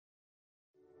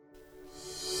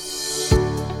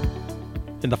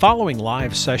In the following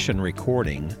live session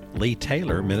recording, Lee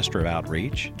Taylor, Minister of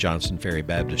Outreach, Johnson Ferry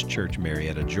Baptist Church,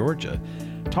 Marietta, Georgia,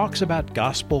 talks about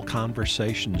Gospel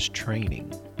Conversations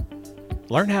training.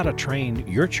 Learn how to train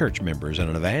your church members in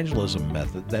an evangelism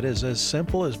method that is as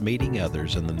simple as meeting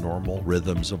others in the normal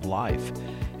rhythms of life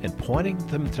and pointing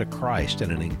them to Christ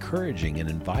in an encouraging and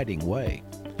inviting way.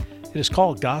 It is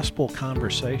called Gospel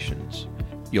Conversations.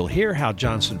 You'll hear how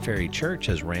Johnson Ferry Church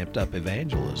has ramped up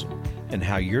evangelism and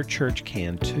how your church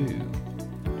can too.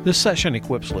 This session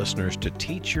equips listeners to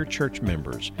teach your church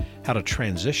members how to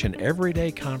transition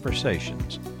everyday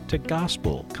conversations to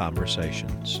gospel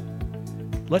conversations.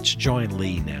 Let's join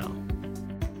Lee now.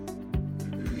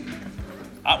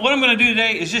 What I'm going to do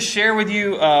today is just share with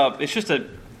you, it's just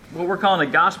what we're calling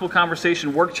a gospel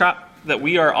conversation workshop that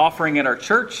we are offering at our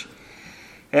church.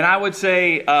 And I would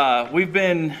say we've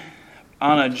been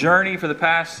on a journey for the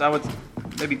past,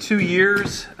 maybe 2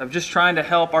 years of just trying to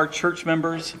help our church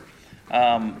members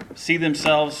see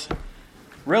themselves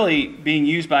really being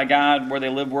used by God where they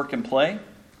live, work, and play.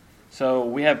 So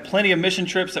we have plenty of mission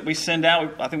trips that we send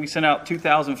out. I think we sent out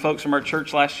 2,000 folks from our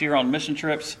church last year on mission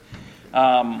trips.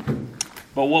 But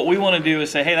what we want to do is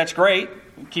say, hey, that's great.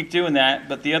 Keep doing that.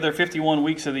 But the other 51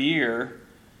 weeks of the year,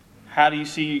 how do you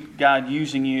see God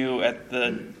using you at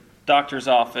the doctor's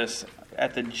office,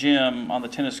 at the gym, on the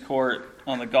tennis court,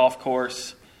 on the golf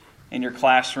course, in your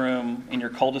classroom, in your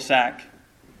cul-de-sac?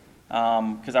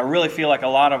 Because I really feel like a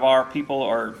lot of our people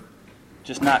are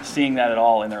just not seeing that at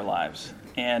all in their lives.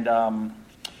 And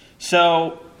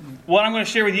so what I'm going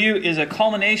to share with you is a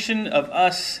culmination of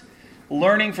us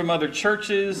learning from other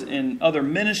churches and other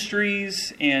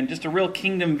ministries and just a real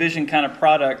kingdom vision kind of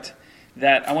product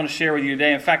that I want to share with you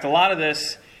today. In fact, a lot of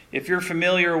this, if you're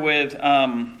familiar with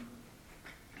No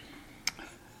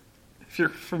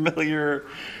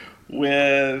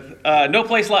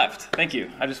Place Left. Thank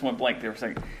you. I just went blank there for a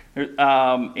second.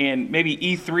 And maybe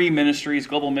E3 Ministries,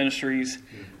 Global Ministries.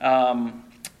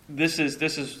 This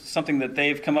is something that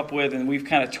they've come up with, and we've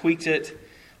kind of tweaked it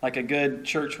like a good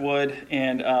church would,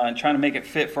 and trying to make it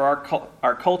fit for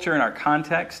our culture and our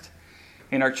context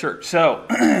in our church. So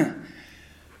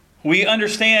we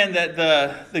understand that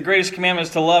the greatest commandment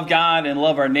is to love God and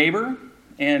love our neighbor.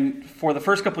 And for the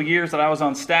first couple of years that I was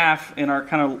on staff in our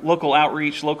kind of local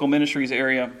outreach, local ministries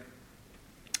area,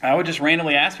 I would just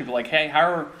randomly ask people like, hey,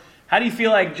 how do you feel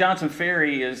like Johnson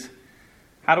Ferry is,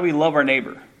 how do we love our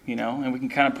neighbor? You know, and we can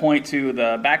kind of point to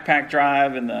the backpack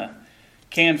drive and the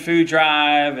canned food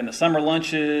drive and the summer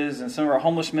lunches and some of our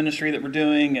homeless ministry that we're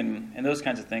doing and those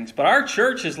kinds of things. But our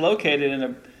church is located in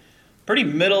a pretty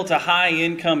middle to high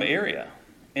income area.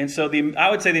 And so I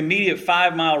would say the immediate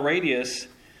 5-mile radius,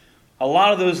 a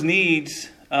lot of those needs,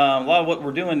 a lot of what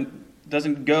we're doing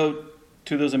doesn't go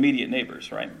to those immediate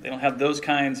neighbors, right? They don't have those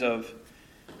kinds of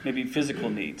maybe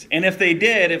physical needs. And if they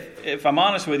did, if I'm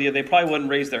honest with you, they probably wouldn't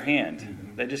raise their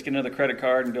hand. They'd just get another credit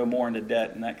card and go more into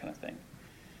debt and that kind of thing.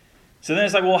 So then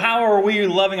it's like, well, how are we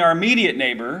loving our immediate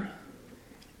neighbor?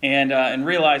 And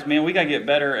realize, man, we got to get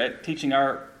better at teaching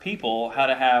our people how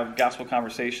to have gospel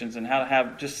conversations and how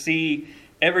to just see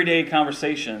everyday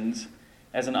conversations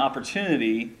as an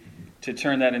opportunity to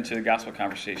turn that into a gospel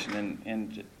conversation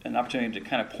and an opportunity to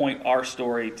kind of point our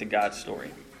story to God's story.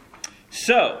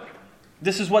 So,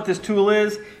 this is what this tool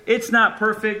is. It's not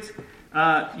perfect.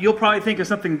 You'll probably think of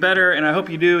something better, and I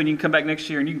hope you do, and you can come back next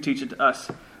year and you can teach it to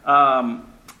us.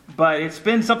 But it's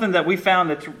been something that we found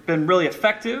that's been really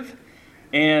effective.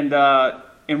 And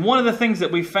one of the things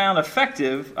that we found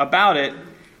effective about it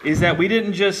is that we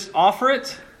didn't just offer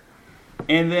it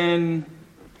and then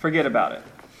forget about it.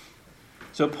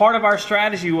 So part of our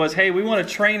strategy was, hey, we want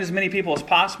to train as many people as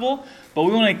possible, but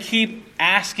we want to keep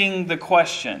asking the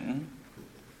question,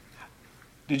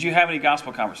 did you have any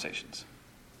gospel conversations?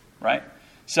 Right?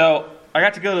 So I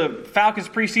got to go to the Falcons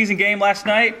preseason game last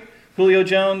night. Julio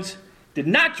Jones did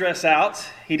not dress out.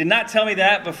 He did not tell me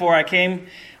that before I came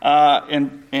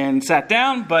and sat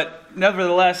down, but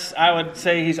nevertheless, I would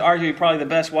say he's arguably probably the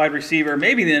best wide receiver,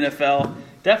 maybe in the NFL,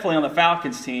 definitely on the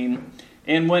Falcons team.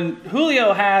 And when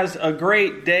Julio has a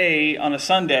great day on a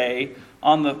Sunday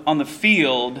on the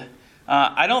field,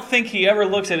 I don't think he ever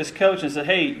looks at his coach and says,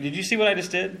 hey, did you see what I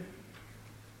just did?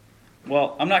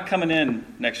 Well, I'm not coming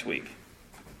in next week.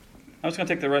 I'm just going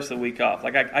to take the rest of the week off.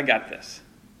 Like, I got this,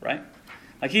 right?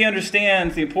 Like, he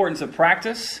understands the importance of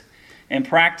practice and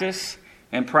practice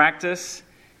and practice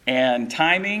and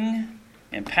timing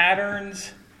and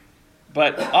patterns.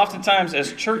 But oftentimes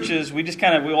as churches,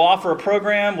 we'll offer a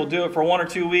program, we'll do it for 1 or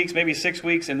 2 weeks, maybe 6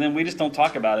 weeks, and then we just don't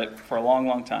talk about it for a long,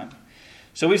 long time.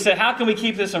 So we said, how can we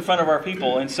keep this in front of our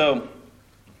people? And so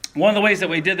one of the ways that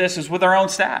we did this is with our own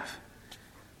staff.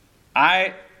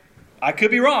 I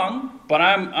could be wrong, but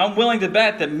I'm willing to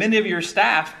bet that many of your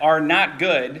staff are not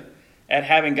good at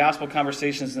having gospel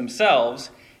conversations themselves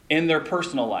in their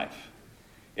personal life.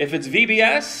 If it's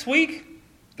VBS week,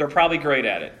 they're probably great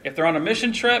at it. If they're on a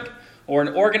mission trip or an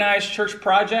organized church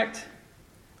project,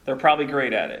 they're probably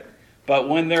great at it. But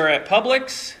when they're at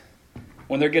Publix,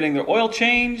 when they're getting their oil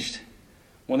changed,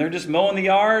 when they're just mowing the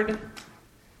yard,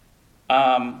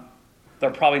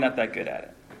 they're probably not that good at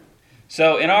it.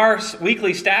 So in our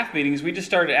weekly staff meetings, we just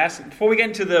started asking, before we get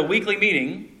into the weekly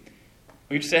meeting,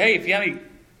 we just say, hey, if you have any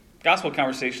gospel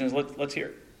conversations, let's hear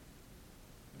it.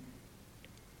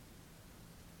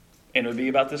 And it would be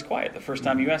about this quiet the first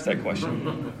time you ask that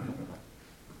question.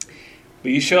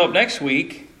 But you show up next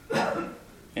week,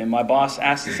 and my boss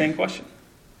asks the same question.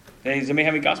 Hey, does anybody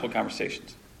have any gospel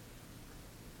conversations?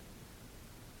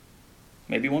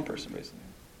 Maybe one person raises their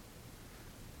hand.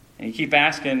 And you keep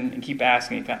asking and keep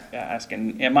asking and keep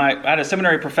asking. And I had a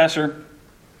seminary professor.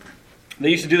 They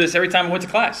used to do this every time I went to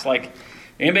class. Like,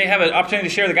 anybody have an opportunity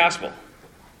to share the gospel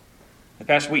the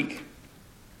past week?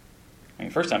 I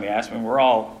mean, first time he asked me, we're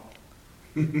all,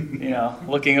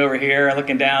 looking over here,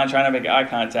 looking down, trying to make eye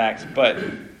contact. But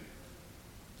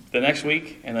the next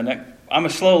week and the next, I'm a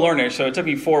slow learner, so it took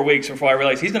me 4 weeks before I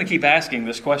realized he's going to keep asking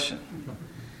this question.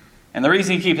 And the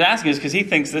reason he keeps asking is because he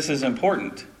thinks this is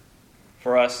important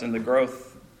for us in the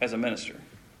growth as a minister.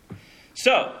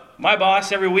 So, my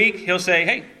boss, every week, he'll say,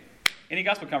 hey, any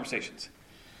gospel conversations?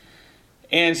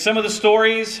 And some of the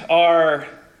stories are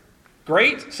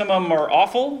great. Some of them are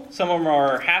awful. Some of them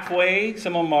are halfway.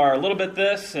 Some of them are a little bit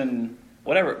this and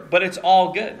whatever. But it's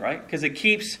all good, right? Because it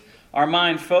keeps our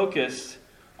mind focused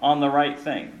on the right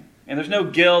thing. And there's no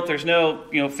guilt. There's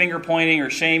no finger pointing or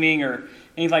shaming or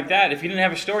anything like that. If you didn't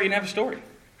have a story, you didn't have a story.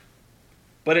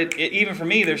 But it even for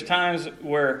me, there's times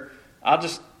where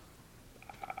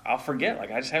I'll forget.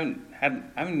 Like I just haven't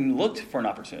even looked for an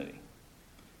opportunity.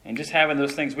 And just having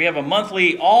those things. We have a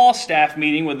monthly all-staff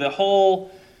meeting with the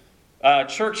whole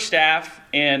church staff.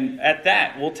 And at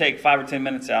that, we'll take 5 or 10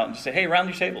 minutes out and just say, hey, round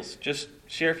your tables. Just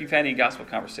share if you've had any gospel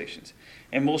conversations.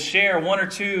 And we'll share 1 or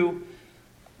 2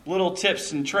 little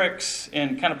tips and tricks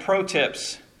and kind of pro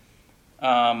tips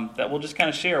that we'll just kind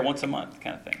of share once a month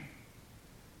kind of thing.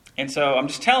 And so I'm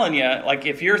just telling you, like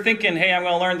if you're thinking, hey, I'm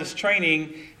going to learn this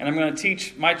training and I'm going to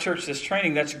teach my church this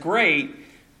training, that's great.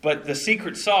 But the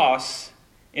secret sauce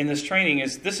in this training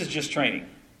is this is just training.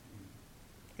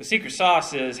 The secret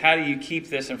sauce is how do you keep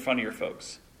this in front of your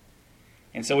folks?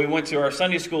 And so we went to our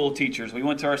Sunday school teachers. We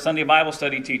went to our Sunday Bible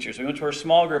study teachers. We went to our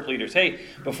small group leaders. Hey,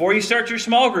 before you start your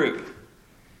small group,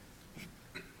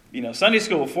 Sunday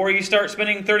school, before you start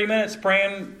spending 30 minutes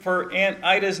praying for Aunt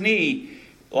Ida's knee,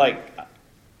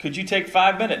 could you take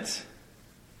 5 minutes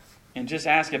and just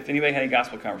ask if anybody had any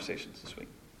gospel conversations this week?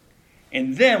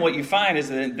 And then what you find is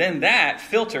that then that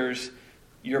filters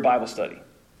your Bible study.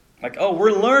 Like, oh,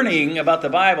 we're learning about the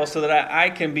Bible so that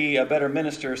I can be a better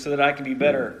minister, so that I can be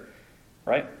better,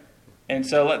 right? And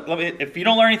so let me, if you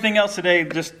don't learn anything else today,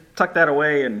 just tuck that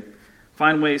away and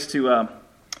find ways to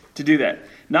do that.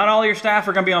 Not all your staff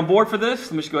are going to be on board for this.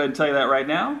 Let me just go ahead and tell you that right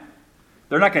now.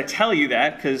 They're not going to tell you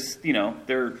that because,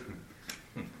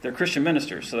 they're Christian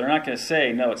ministers, so they're not going to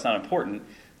say, no, it's not important.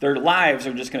 Their lives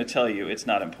are just going to tell you it's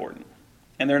not important.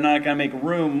 And they're not going to make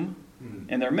room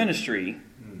in their ministry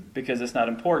because it's not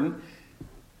important.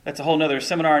 That's a whole other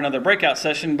seminar, another breakout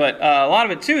session, but a lot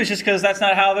of it, too, is just because that's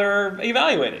not how they're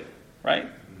evaluated, right?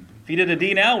 If you did a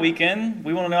D Now weekend,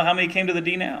 we want to know how many came to the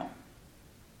D Now.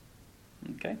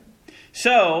 Okay?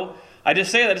 So, I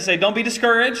just say that to say, don't be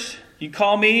discouraged. You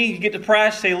call me, you get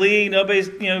depressed, say, Lee, nobody's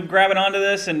grabbing onto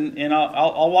this, and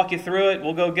I'll walk you through it.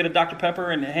 We'll go get a Dr.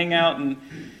 Pepper and hang out.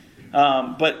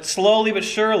 But slowly but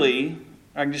surely,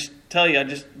 I can just tell you, I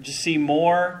just see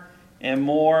more and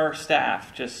more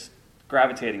staff just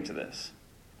gravitating to this.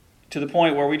 To the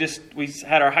point where we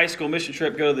had our high school mission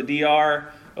trip go to the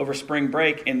DR over spring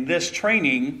break, and this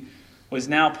training was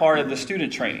now part of the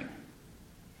student training.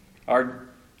 Our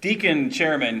deacon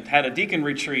chairman had a deacon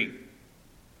retreat.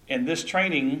 And this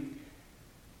training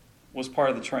was part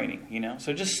of the training,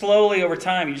 So just slowly over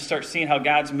time, you just start seeing how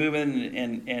God's moving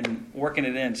and working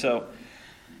it in. So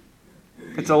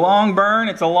it's a long burn,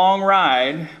 it's a long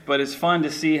ride, but it's fun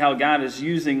to see how God is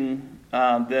using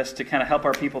this to kind of help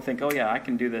our people think, oh yeah, I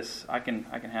can do this. I can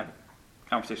have a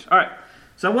conversation. All right.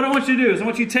 So what I want you to do is I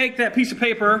want you to take that piece of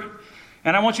paper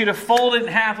and I want you to fold it in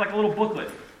half like a little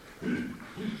booklet.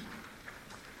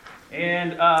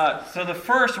 And so the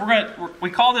first, we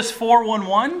call this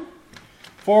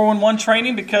 411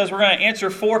 training because we're going to answer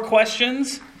 4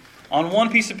 questions on one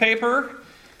piece of paper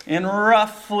in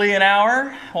roughly 1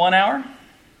 hour.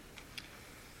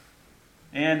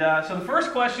 And so the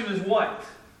first question is what?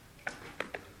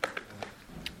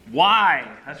 Why?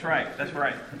 That's right. That's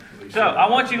right. So I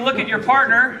want you to look at your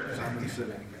partner.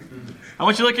 I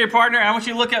want you to look at your partner. I want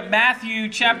you to look at Matthew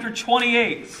chapter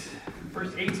 28,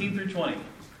 verse 18 through 20.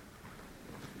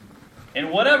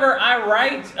 And whatever I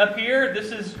write up here,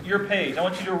 this is your page. I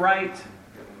want you to write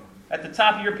at the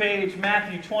top of your page,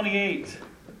 Matthew 28,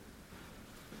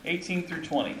 18 through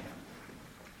 20.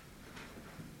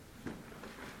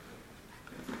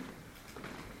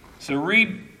 So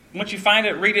read, once you find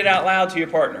it, read it out loud to your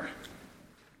partner.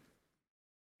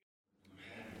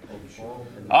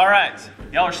 All right.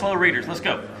 Y'all are slow readers. Let's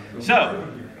go. So,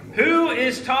 who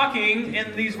is talking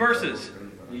in these verses?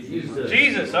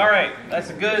 Jesus. All right. That's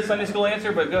a good Sunday school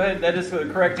answer, but go ahead. That is the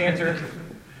correct answer.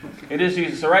 It is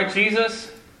Jesus. All right,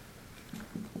 Jesus.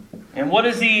 And what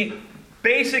is he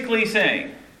basically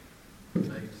saying?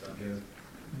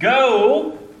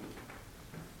 Go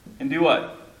and do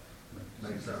what?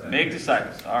 Make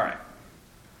disciples. All right.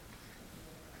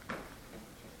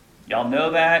 Y'all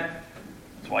know that.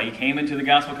 That's why you came into the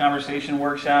Gospel Conversation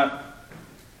Workshop.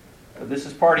 But this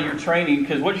is part of your training,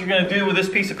 because what you're going to do with this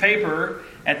piece of paper,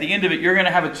 at the end of it, you're going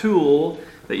to have a tool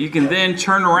that you can then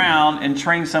turn around and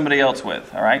train somebody else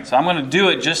with. All right? So I'm going to do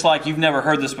it just like you've never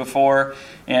heard this before,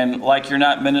 and like you're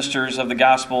not ministers of the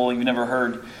gospel, you've never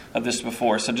heard of this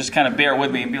before. So just kind of bear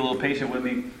with me and be a little patient with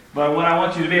me. But what I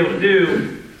want you to be able to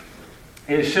do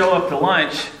is show up to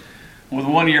lunch with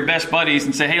one of your best buddies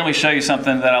and say, hey, let me show you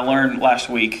something that I learned last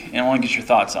week, and I want to get your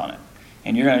thoughts on it.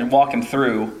 And you're going to walk him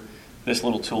through this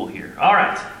little tool here. All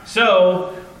right,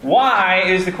 so why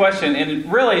is the question,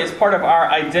 and really it's part of our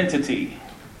identity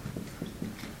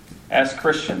as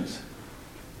Christians.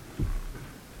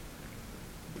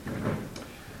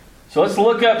 So let's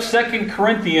look up 2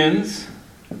 Corinthians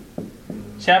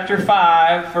chapter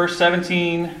 5, verse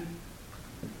 17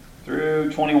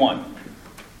 through 21.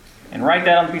 And write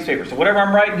that on the piece of paper. So whatever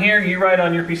I'm writing here, you write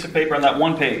on your piece of paper on that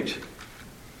one page.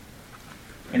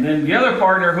 And then the other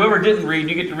partner, whoever didn't read,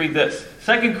 you get to read this.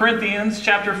 2 Corinthians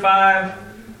chapter 5,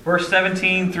 verse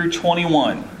 17 through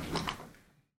 21.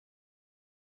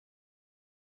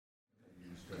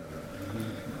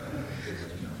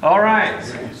 All right.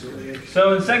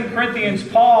 So in 2 Corinthians,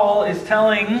 Paul is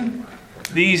telling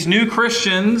these new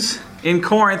Christians in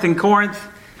Corinth,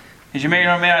 as you may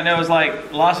or may not know, is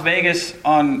like Las Vegas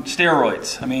on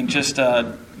steroids. I mean, just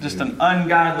an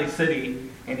ungodly city.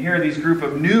 And here are these group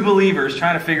of new believers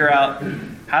trying to figure out,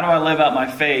 how do I live out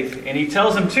my faith? And he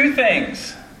tells them two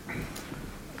things.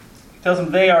 He tells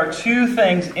them they are two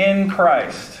things in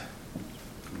Christ.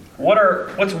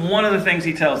 What's one of the things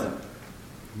he tells them?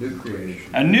 New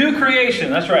creation. A new creation,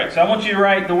 that's right. So I want you to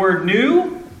write the word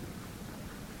new.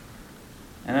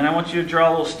 And then I want you to draw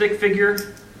a little stick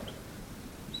figure.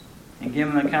 And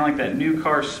give them kind of like that new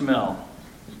car smell.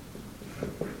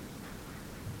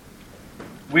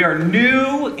 We are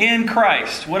new in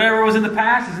Christ. Whatever was in the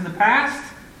past is in the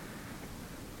past.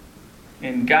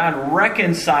 And God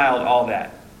reconciled all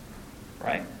that.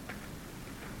 Right?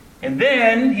 And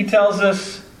then he tells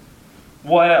us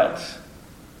what else?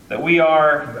 That we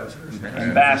are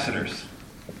ambassadors.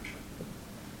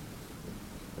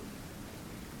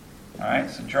 Alright,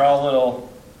 so draw a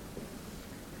little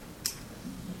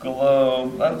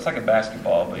globe. That looks like a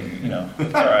basketball, but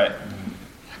it's alright.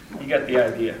 You got the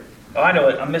idea. Oh, I know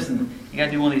it. I'm missing. You got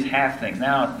to do one of these half things.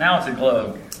 Now it's a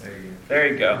globe.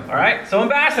 There you go. All right. So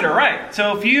ambassador, right.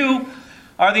 So if you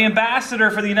are the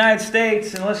ambassador for the United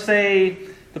States, and let's say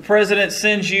the president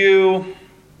sends you,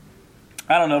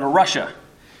 to Russia,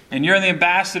 and you're the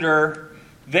ambassador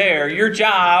there, your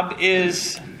job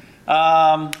is, it's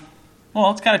kind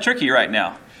of tricky right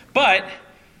now. But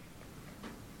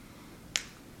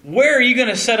where are you going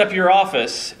to set up your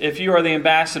office if you are the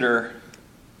ambassador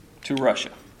to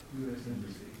Russia? U.S.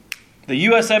 Embassy. The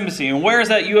U.S. Embassy. And where is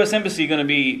that U.S. Embassy going to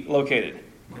be located?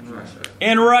 In Russia.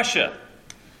 In Russia.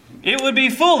 It would be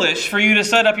foolish for you to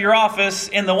set up your office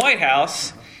in the White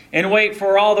House and wait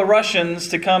for all the Russians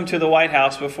to come to the White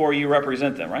House before you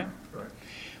represent them, right? Right.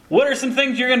 What are some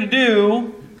things you're going to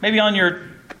do, maybe on your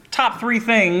top 3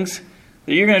 things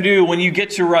that you're going to do when you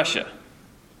get to Russia?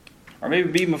 Or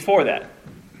maybe even before that.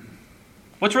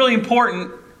 What's really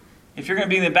important if you're going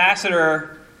to be the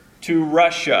ambassador to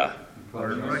Russia?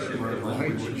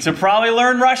 To probably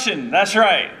learn Russian. That's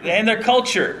right. And their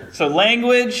culture. So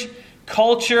language,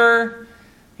 culture,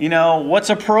 what's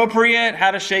appropriate,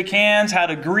 how to shake hands, how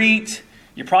to greet.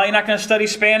 You're probably not going to study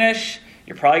Spanish.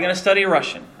 You're probably going to study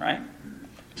Russian, right?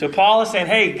 So Paul is saying,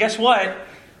 hey, guess what?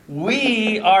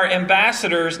 We are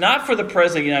ambassadors, not for the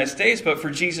President of the United States, but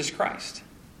for Jesus Christ.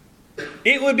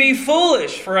 It would be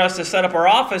foolish for us to set up our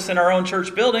office in our own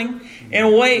church building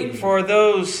and wait for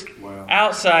those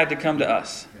outside to come to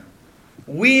us.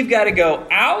 We've got to go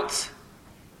out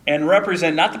and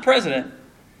represent, not the president,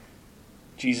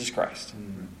 Jesus Christ.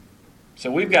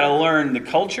 So we've got to learn the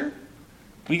culture.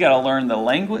 We've got to learn the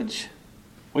language.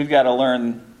 We've got to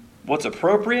learn what's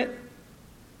appropriate.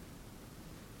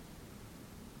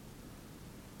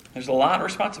 There's a lot of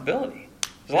responsibility.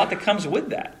 There's a lot that comes with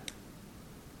that.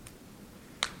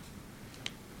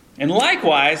 And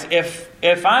likewise, if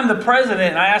I'm the president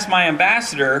and I ask my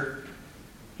ambassador,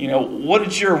 what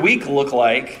did your week look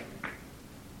like?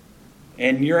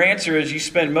 And your answer is you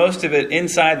spent most of it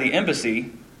inside the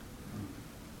embassy.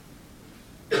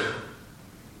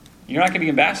 You're not going to be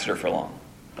ambassador for long,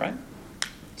 right?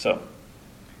 So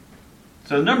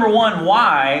number one,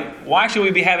 why should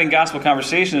we be having gospel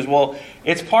conversations? Well,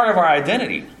 it's part of our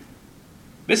identity.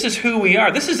 This is who we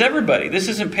are. This is everybody. This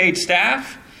isn't paid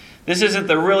staff. This isn't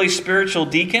the really spiritual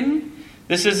deacon.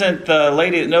 This isn't the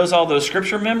lady that knows all those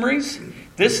scripture memories.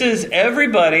 This is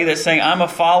everybody that's saying, I'm a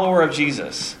follower of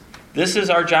Jesus. This is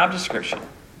our job description.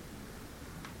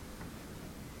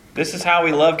 This is how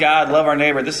we love God, love our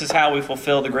neighbor. This is how we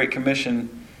fulfill the Great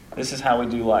Commission. This is how we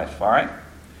do life. All right?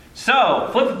 So,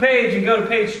 flip the page and go to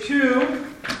page 2.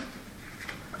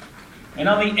 And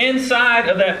on the inside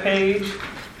of that page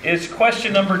is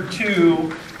question number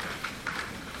 2,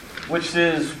 which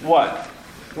is what?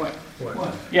 What?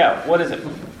 Yeah, what is it?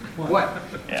 What?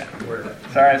 Yeah.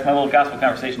 Sorry, it's my little gospel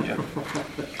conversation joke.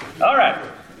 All right.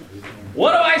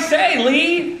 What do I say,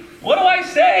 Lee? What do I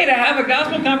say to have a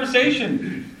gospel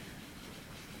conversation?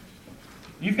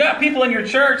 You've got people in your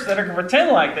church that are going to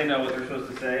pretend like they know what they're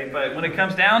supposed to say, but when it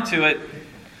comes down to it,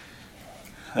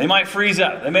 they might freeze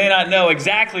up. They may not know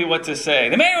exactly what to say.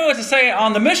 They may know what to say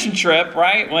on the mission trip,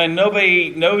 right? When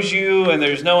nobody knows you and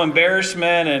there's no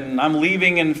embarrassment and I'm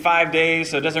leaving in 5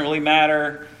 days, so it doesn't really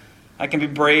matter. I can be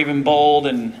brave and bold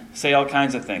and say all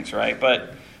kinds of things, right?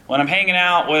 But when I'm hanging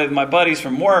out with my buddies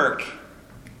from work,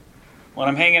 when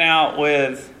I'm hanging out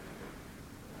with,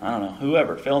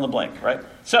 whoever, fill in the blank, right?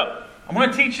 So, I'm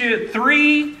going to teach you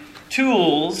 3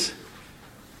 tools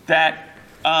that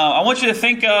I want you to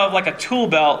think of like a tool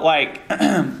belt. Like,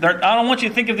 I don't want you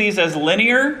to think of these as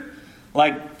linear.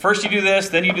 Like, first you do this,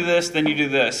 then you do this, then you do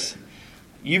this.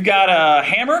 You've got a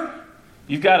hammer,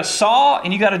 you've got a saw,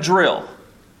 and you've got a drill.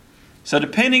 So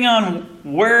depending on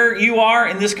where you are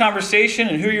in this conversation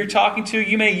and who you're talking to,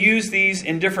 you may use these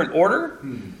in different order.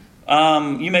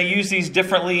 You may use these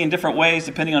differently in different ways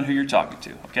depending on who you're talking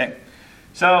to. Okay?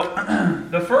 So,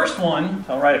 the first one,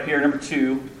 I'll write up here, number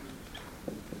 2.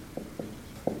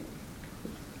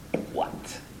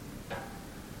 What?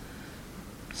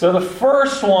 So the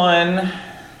first one,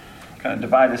 kind of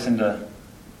divide this into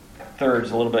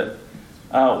thirds a little bit.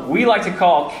 We like to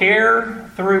call care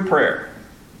through prayer.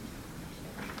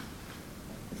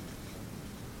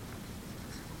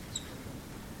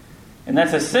 And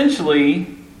that's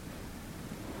essentially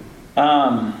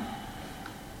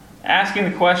asking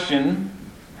the question,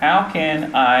 how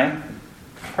can I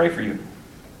pray for you?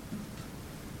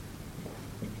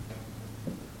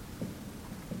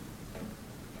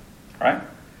 Right?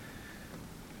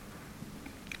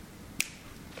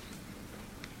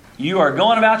 You are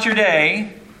going about your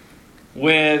day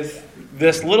with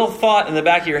this little thought in the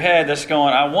back of your head that's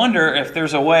going, I wonder if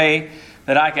there's a way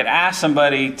that I could ask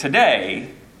somebody today,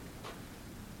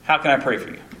 how can I pray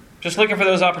for you? Just looking for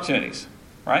those opportunities,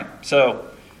 right? So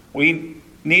we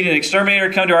need an exterminator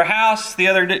to come to our house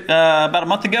about a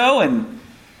month ago, and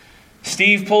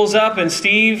Steve pulls up, and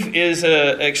Steve is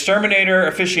an exterminator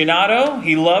aficionado.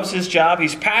 He loves his job.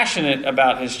 He's passionate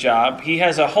about his job. He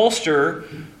has a holster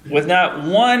with not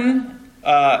one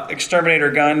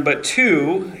exterminator gun, but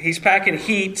 2. He's packing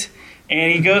heat,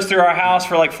 and he goes through our house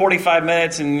for like 45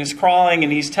 minutes, and he's crawling,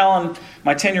 and he's telling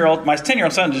my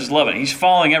 10-year-old son just loving it. He's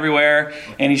falling everywhere,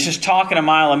 and he's just talking a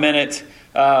mile a minute.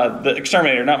 The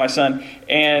exterminator, not my son,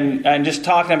 and just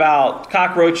talking about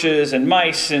cockroaches and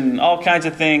mice and all kinds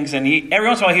of things. And every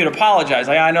once in a while he would apologize,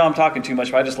 like, I know I'm talking too much,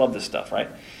 but I just love this stuff, right?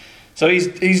 So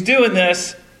he's doing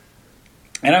this,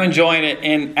 and I'm enjoying it.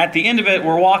 And at the end of it,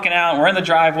 we're walking out, and we're in the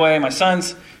driveway. My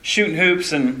son's shooting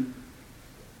hoops, and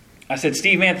I said,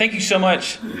 Steve, man, thank you so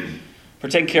much for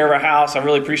taking care of our house. I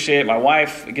really appreciate it.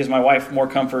 It gives my wife more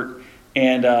comfort.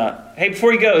 And hey,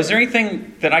 before you go, is there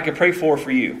anything that I could pray for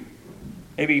you?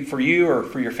 Maybe for you or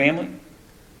for your family?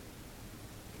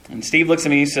 And Steve looks at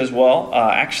me and he says, well,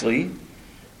 actually,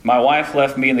 my wife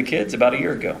left me and the kids about a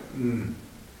year ago.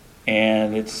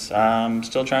 And I'm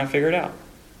still trying to figure it out.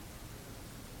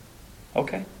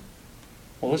 Okay.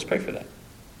 Well, let's pray for that.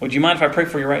 Would you mind if I pray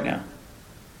for you right now?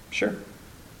 Sure.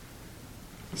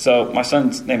 So my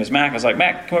son's name is Mac. I was like,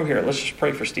 Mac, come over here. Let's just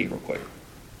pray for Steve real quick.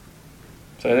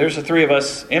 So there's the three of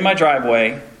us in my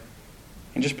driveway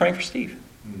and just praying for Steve.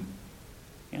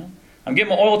 You know, I'm getting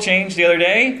my oil changed the other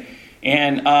day,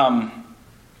 and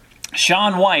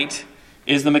Sean White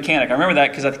is the mechanic. I remember that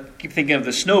because I keep thinking of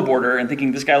the snowboarder and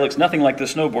thinking this guy looks nothing like the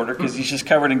snowboarder because he's just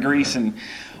covered in grease and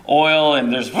oil,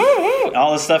 and there's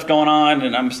all this stuff going on,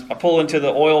 and I pull into the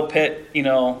oil pit,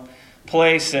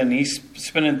 place, and he's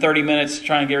spending 30 minutes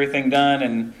trying to get everything done,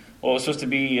 and what was supposed to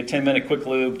be a 10-minute quick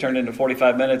lube turned into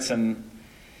 45 minutes, and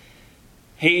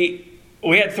we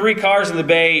had 3 cars in the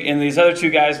bay, and these other 2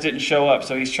 guys didn't show up,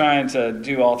 so he's trying to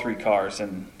do all 3 cars,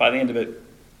 and by the end of it,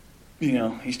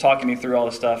 he's talking me through all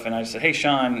this stuff, and I said, hey,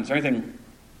 Sean, is there anything,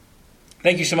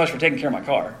 thank you so much for taking care of my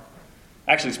car.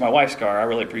 Actually, it's my wife's car. I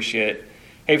really appreciate it.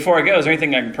 Hey, before I go, is there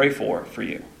anything I can pray for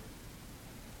you? And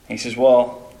he says,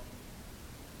 well,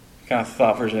 kind of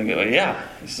thought for a second, yeah.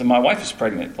 He says, my wife is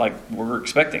pregnant, like we're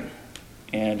expecting,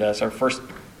 and it's our first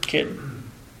kid.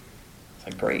 It's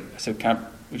like, great. I said,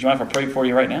 would you mind if I pray for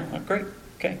you right now? Oh, great.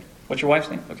 Okay. What's your wife's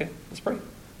name? Okay, let's pray.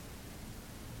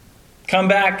 Come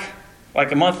back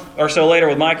like a month or so later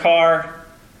with my car.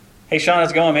 Hey, Sean,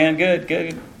 how's it going, man?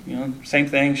 Good. Same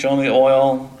thing. Showing me the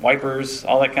oil, wipers,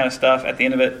 all that kind of stuff. At the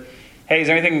end of it, hey, is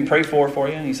there anything we can pray for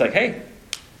you? And he's like, hey,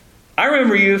 I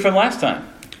remember you from last time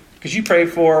because you prayed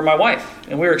for my wife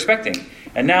and we were expecting.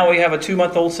 And now we have a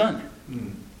 2-month-old son.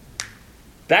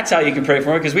 That's how you can pray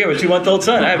for me because we have a 2-month-old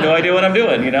son. I have no idea what I'm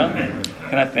doing,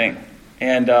 kind of thing.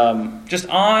 And just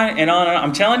on and on and on.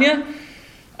 I'm telling you,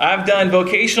 I've done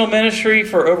vocational ministry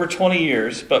for over 20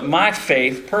 years, but my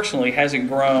faith personally hasn't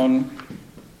grown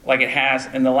like it has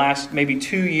in the last maybe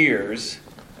 2 years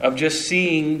of just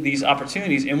seeing these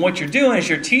opportunities. And what you're doing is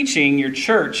you're teaching your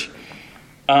church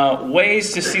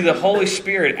ways to see the Holy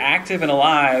Spirit active and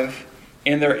alive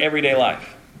in their everyday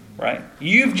life, right?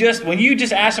 When you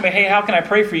just ask somebody, hey, how can I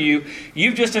pray for you?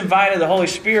 You've just invited the Holy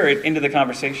Spirit into the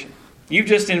conversation. You've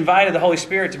just invited the Holy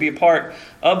Spirit to be a part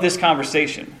of this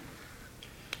conversation.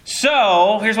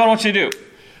 So, here's what I want you to do.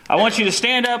 I want you to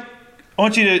stand up. I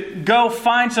want you to go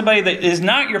find somebody that is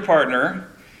not your partner.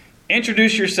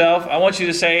 Introduce yourself. I want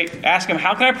you to ask them,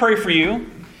 how can I pray for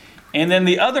you? And then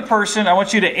the other person, I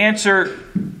want you to answer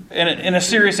in a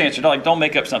serious answer. Don't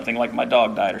make up something like my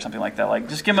dog died or something like that.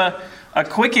 Just give them a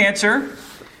quick answer.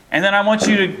 And then I want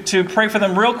you to pray for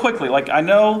them real quickly. I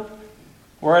know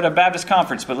we're at a Baptist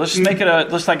conference, but let's just make it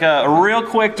a real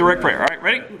quick, direct prayer. All right,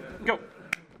 ready? Go.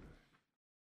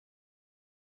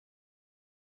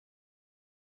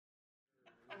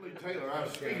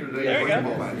 There you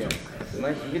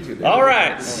go. All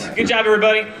right. Good job,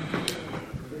 everybody.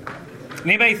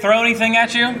 Anybody throw anything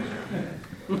at you?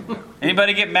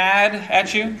 Anybody get mad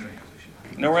at you?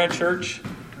 No, we're at church,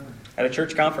 at a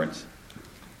church conference.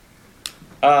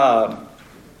 I've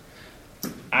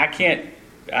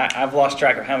lost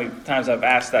track of how many times I've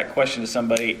asked that question to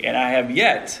somebody, and I have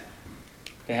yet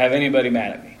to have anybody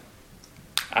mad at me.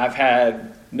 I've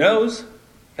had no's,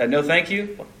 had no thank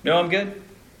you, no I'm good.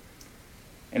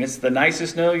 And it's the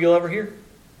nicest no you'll ever hear.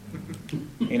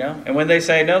 And when they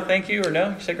say no thank you or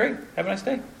no, you say great, have a nice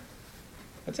day.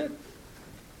 That's it.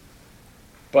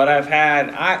 But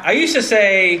I used to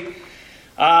say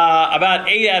about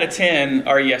 8 out of 10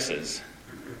 are yeses.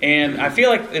 And I feel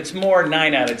like it's more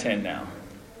 9 out of 10 now.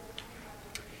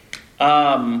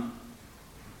 And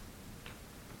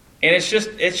it's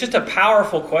just a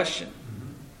powerful question.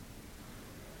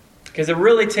 Because it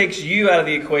really takes you out of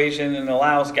the equation and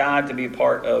allows God to be a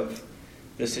part of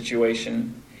the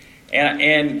situation.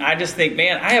 And I just think,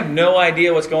 man, I have no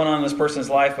idea what's going on in this person's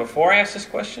life before I ask this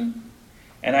question.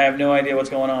 And I have no idea what's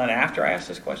going on after I ask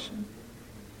this question.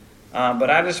 But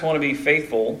I just want to be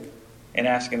faithful in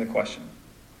asking the question.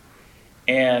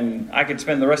 And I could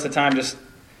spend the rest of the time just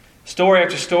story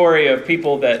after story of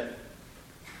people that,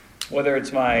 whether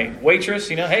it's my waitress,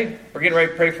 hey, we're getting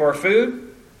ready to pray for our food.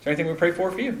 Is there anything we pray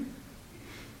for you?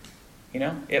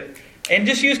 And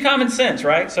just use common sense,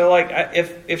 right? So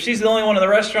if she's the only one in the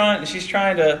restaurant and she's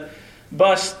trying to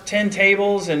bust 10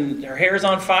 tables and her hair's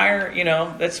on fire,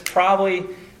 that's probably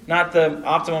not the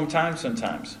optimum time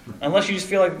sometimes. Unless you just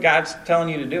feel like God's telling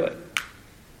you to do it.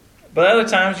 But other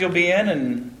times you'll be in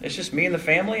and it's just me and the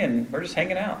family and we're just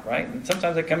hanging out, right? And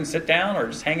sometimes they come and sit down or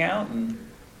just hang out and,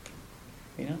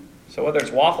 So whether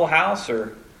it's Waffle House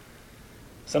or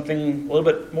something a little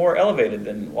bit more elevated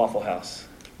than Waffle House.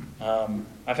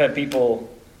 I've had people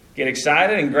get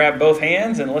excited and grab both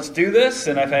hands and let's do this.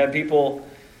 And I've had people,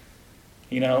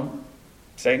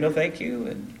 say no thank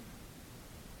you.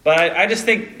 But I just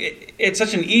think it's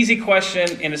such an easy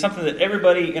question and it's something that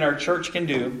everybody in our church can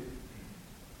do.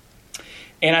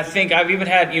 And I think I've even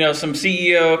had, some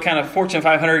CEO kind of Fortune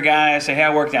 500 guys say, hey,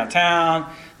 I work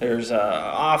downtown. There's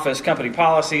office company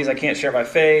policies. I can't share my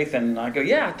faith. And I go,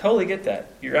 yeah, I totally get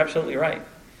that. You're absolutely right.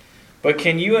 But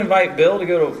can you invite Bill to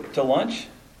go to lunch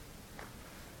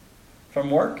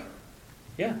from work?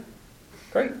 Yeah,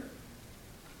 great.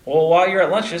 Well, while you're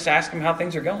at lunch, just ask him how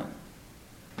things are going.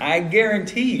 I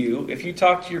guarantee you, if you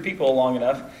talk to your people long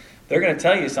enough, they're going to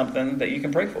tell you something that you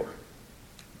can pray for.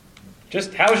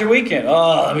 Just, how was your weekend?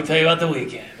 Oh, let me tell you about the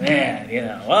weekend. Man,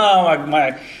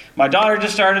 my daughter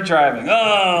just started driving. Oh,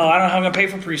 I don't know how I'm going to pay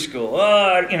for preschool.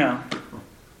 Oh,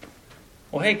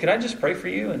 Well, hey, could I just pray for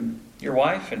you and your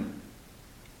wife? And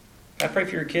can I pray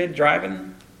for your kid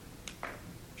driving?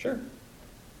 Sure.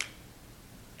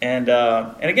 And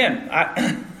again,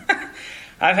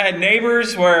 I've had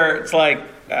neighbors where it's like,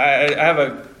 I have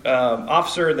a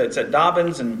officer that's at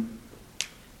Dobbins, and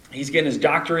he's getting his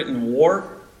doctorate in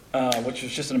war. Which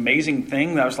was just an amazing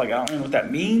thing. I was like, I don't know what that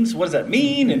means. What does that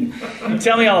mean? And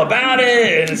tell me all about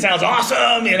it. And it sounds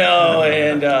awesome,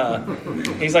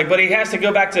 And he's like, but he has to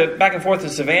go back and forth to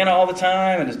Savannah all the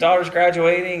time, and his daughter's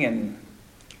graduating. And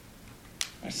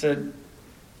I said,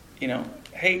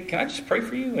 hey, can I just pray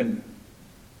for you and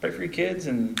pray for your kids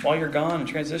and while you're gone and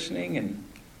transitioning? And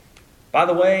by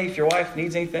the way, if your wife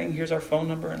needs anything, here's our phone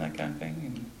number and that kind of thing.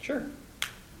 And sure.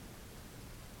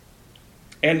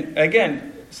 And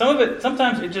again,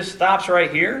 sometimes it just stops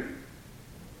right here.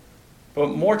 But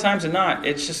more times than not,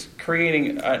 it's just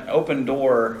creating an open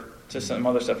door to some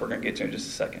other stuff we're going to get to in just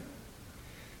a second.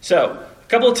 So, a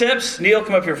couple of tips. Neil,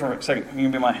 come up here for a second. You're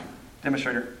going to be my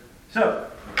demonstrator. So,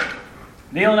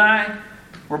 Neil and I,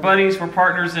 we're buddies. We're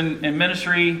partners in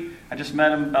ministry. I just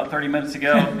met him about 30 minutes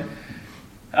ago.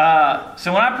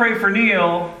 So when I prayed for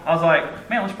Neil, I was like,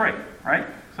 man, let's pray, right?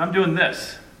 So I'm doing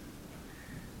this.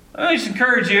 I just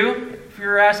encourage you, if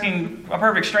you're asking a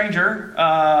perfect stranger,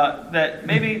 that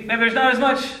maybe there's not as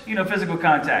much, physical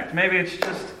contact. Maybe it's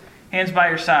just hands by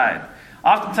your side.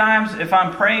 Oftentimes, if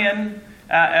I'm praying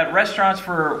at restaurants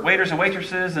for waiters and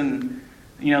waitresses, and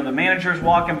the manager's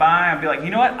walking by, I'll be like,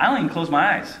 you know what? I don't even close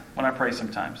my eyes when I pray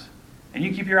sometimes. And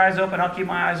you keep your eyes open, I'll keep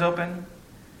my eyes open.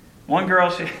 One girl,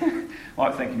 thank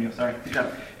you, Neil. Sorry, good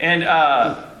job. And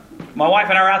my wife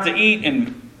and I were out to eat,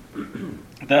 and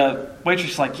the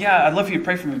waitress is like, yeah, I'd love for you to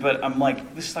pray for me, but I'm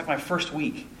like, this is like my first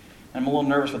week. And I'm a little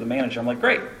nervous with the manager. I'm like,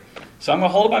 great. So I'm going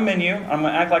to hold up my menu. I'm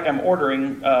going to act like I'm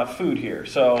ordering food here.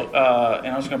 So, and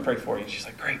I'm just going to pray for you. She's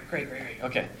like, great.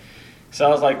 Okay. So I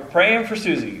was like praying for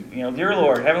Susie, dear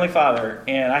Lord, Heavenly Father.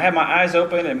 And I had my eyes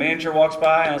open, and the manager walks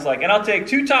by, and I was like, and I'll take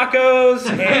 2 tacos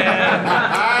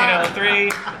and,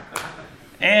 3.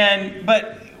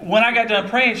 But when I got done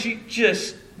praying, she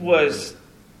just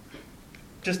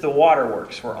the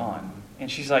waterworks were on.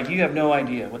 And she's like, you have no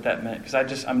idea what that meant.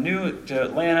 Because I'm new to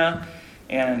Atlanta,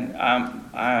 and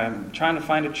I'm trying to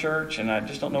find a church, and I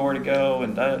just don't know where to go.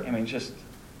 And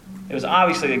it was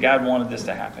obviously that God wanted this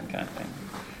to happen, kind of thing.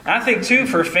 And I think, too,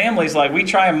 for families, like we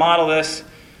try and model this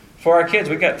for our kids.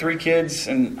 We've got 3 kids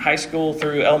in high school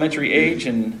through elementary age.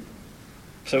 And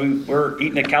so we're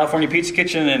eating at California Pizza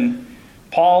Kitchen, and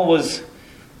Paul was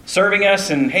serving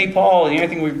us, and hey, Paul,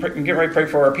 anything we can get ready to pray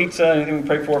for our pizza, anything we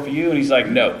pray for you? And he's like,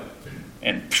 no.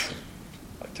 And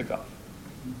I took off.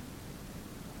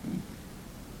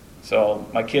 So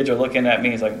my kids are looking at me.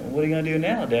 He's like, well, what are you going to do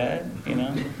now, Dad?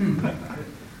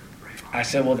 I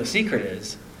said, well, the secret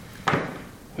is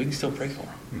we can still pray for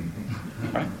him.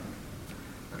 Right?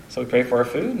 So we pray for our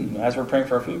food, and as we're praying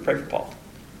for our food, we pray for Paul.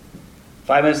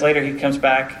 5 minutes later, he comes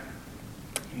back,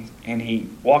 and he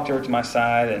walked over to my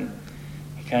side, and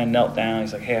he kind of knelt down.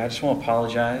 He's like, hey, I just want to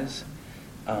apologize.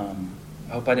 I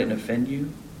hope I didn't offend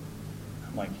you.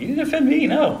 I'm like, you didn't offend me?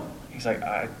 No. He's like,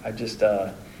 I just,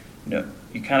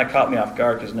 you kind of caught me off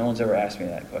guard because no one's ever asked me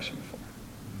that question before.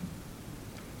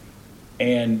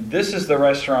 And this is the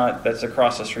restaurant that's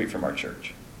across the street from our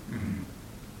church. Mm-hmm.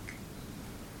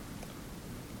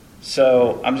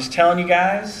 So I'm just telling you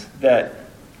guys that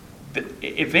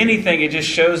if anything, it just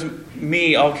shows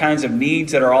me all kinds of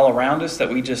needs that are all around us that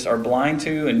we just are blind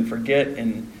to and forget,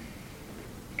 and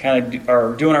kind of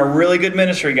are doing our really good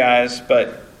ministry, guys,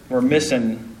 but we're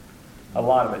missing a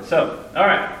lot of it. So, all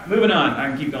right, moving on. I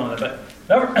can keep going with it.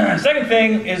 But second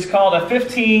thing is called a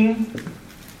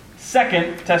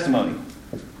 15-second testimony.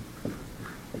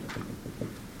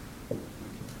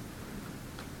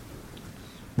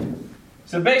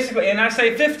 So basically, and I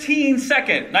say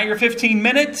 15-second, not your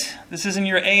 15-minute. This isn't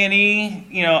your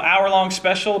A&E, hour-long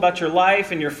special about your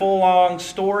life and your full-long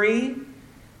story.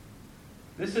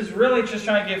 This is really just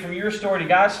trying to get from your story to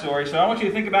God's story. So I want you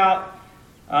to think about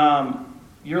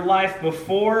your life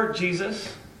before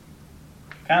Jesus,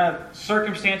 kind kind of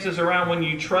circumstances around when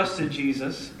you trusted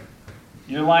Jesus,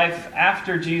 your life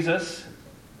after Jesus,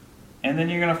 and then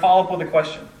you're going to follow up with a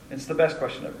question. It's the best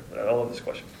question ever. I love this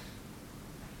question.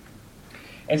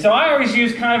 And so I always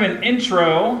use kind of an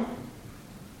intro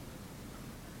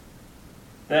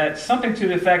that's something to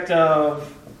the effect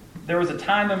of, there was a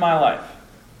time in my life.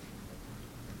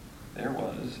 There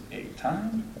was a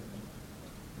time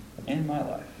in my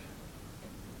life. ...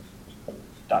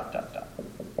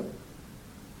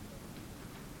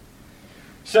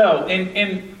 So,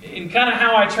 in kind of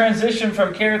how I transition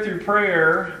from care through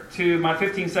prayer to my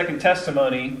 15-second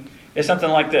testimony is something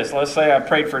like this. Let's say I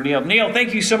prayed for Neil. Neil,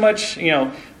 thank you so much.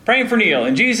 Praying for Neil.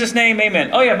 In Jesus' name,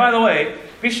 amen. Oh yeah, by the way,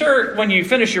 be sure when you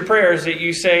finish your prayers that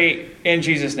you say, in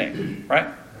Jesus' name, right?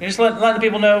 You just let the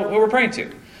people know who we're praying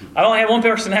to. I only had one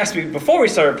person ask me before we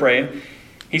started praying.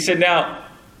 He said, now,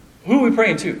 who are we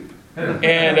praying to?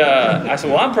 And I said,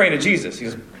 well, I'm praying to Jesus. He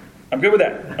goes, I'm good with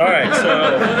that. All right,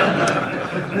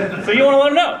 so you want to let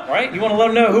them know, right? You want to let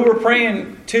them know who we're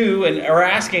praying to and are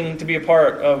asking to be a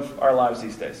part of our lives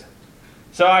these days.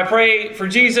 So I pray for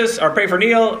Jesus, or pray for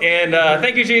Neil, and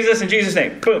thank you, Jesus, in Jesus'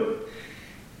 name. Boom.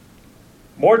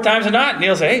 More times than not,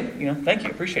 Neil say, hey, thank you,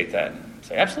 appreciate that. I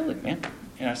say, absolutely, man.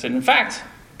 And I said, in fact,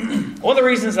 one of the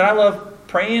reasons that I love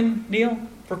praying, Neil,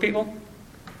 for people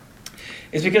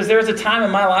is because there was a time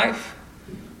in my life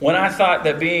when I thought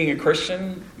that being a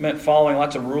Christian meant following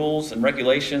lots of rules and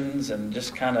regulations and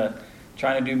just kind of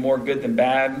trying to do more good than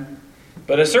bad.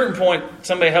 But at a certain point,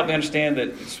 somebody helped me understand that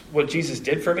it's what Jesus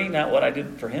did for me, not what I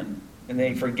did for him. And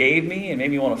they forgave me and made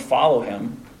me want to follow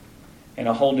him in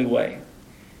a whole new way.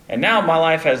 And now my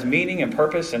life has meaning and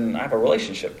purpose, and I have a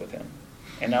relationship with him.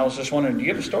 And I was just wondering, do you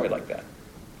have a story like that?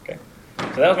 Okay.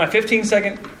 So that was my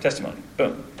 15-second testimony.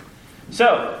 Boom.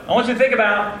 So I want you to think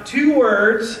about 2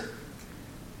 words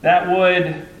that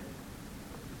would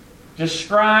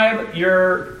describe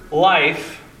your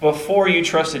life before you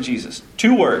trusted Jesus.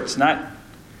 2 words, not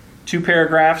 2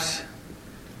 paragraphs.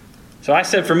 So I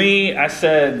said, for me, I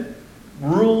said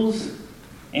rules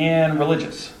and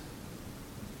religious.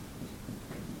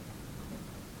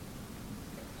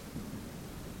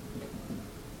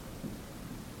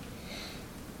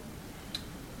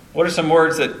 What are some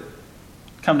words that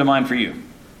come to mind for you?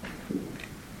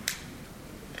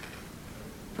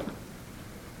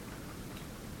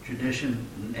 Tradition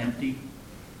and empty.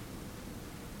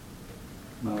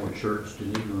 My word, church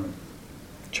and ignorant.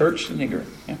 Church and ignorant,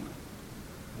 yeah.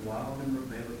 Wild and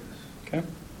rebellious. Okay.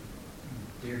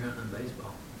 Deer hunting and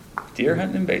baseball. Deer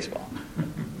hunting and baseball.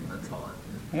 That's all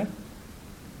I Yeah.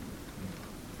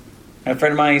 A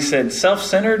friend of mine, he said,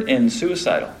 self-centered and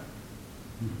suicidal.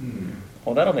 Mm-hmm.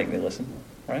 Well, that'll make me listen,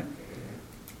 right?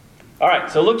 All right,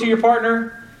 so look to your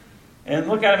partner and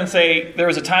look at him and say, there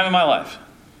was a time in my life.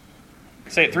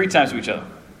 Say it 3 times to each other.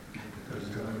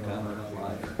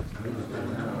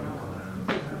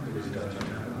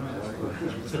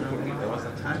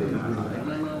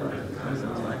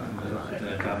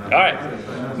 All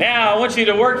right, now I want you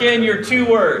to work in your 2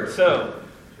 words. So,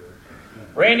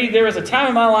 Randy, there was a time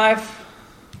in my life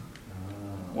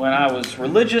when I was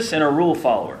religious and a rule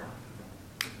follower.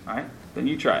 All right, then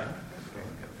you try it.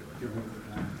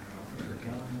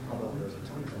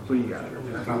 What do you got?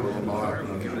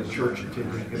 Church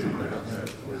attending.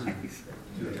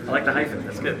 I like the hyphen.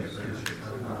 That's good.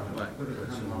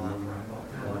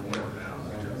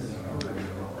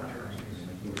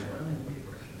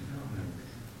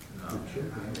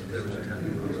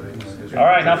 All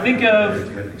right, now think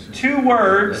of 2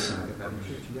 words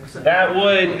that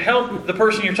would help the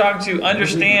person you're talking to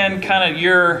understand kind of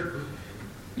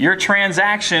your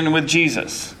transaction with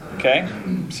Jesus. Okay?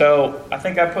 So I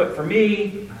think I put, for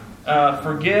me,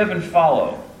 forgive and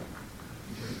follow.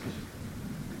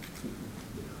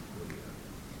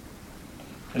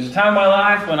 There's a time in my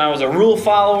life when I was a rule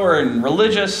follower and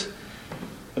religious,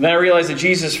 but then I realized that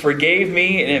Jesus forgave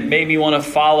me and it made me want to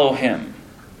follow him.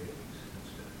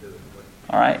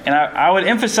 All right, and I would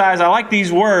emphasize, I like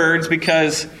these words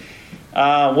because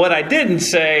what I didn't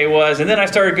say was, and then I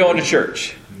started going to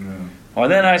church. Or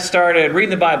then I started reading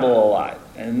the Bible a lot.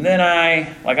 And then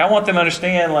I want them to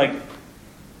understand,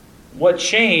 what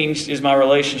changed is my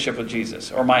relationship with Jesus,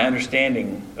 or my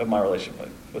understanding of my relationship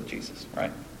with Jesus,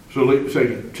 right? So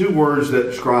say 2 words that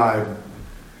describe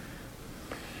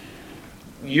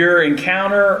your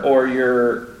encounter or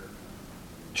your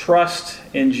trust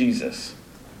in Jesus.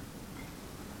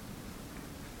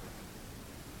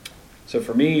 So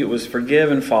for me, it was forgive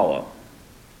and follow.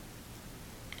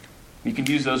 You can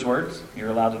use those words. You're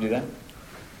allowed to do that.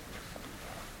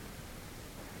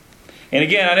 And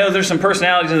again, I know there's some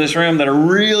personalities in this room that are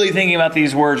really thinking about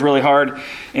these words really hard.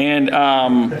 And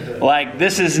like,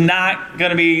 this is not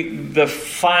going to be the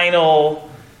final,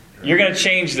 you're going to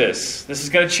change this. This is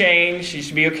going to change. You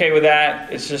should be okay with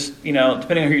that. It's just,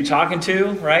 depending on who you're talking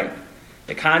to, right?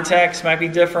 The context might be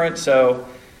different. So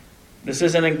this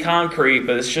isn't in concrete,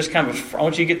 but it's just kind of, I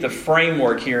want you to get the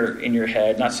framework here in your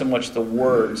head, not so much the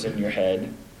words in your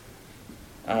head.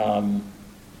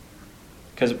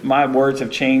 Because my words have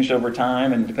changed over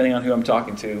time, and depending on who I'm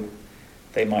talking to,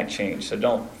 they might change. So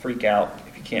don't freak out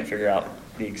if you can't figure out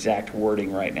the exact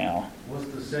wording right now. What's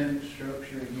the sentence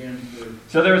structure again?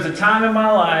 So there was a time in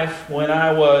my life when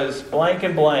I was blank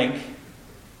and blank,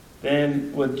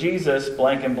 then with Jesus,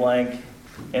 blank and blank,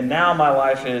 and now my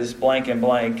life is blank and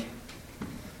blank.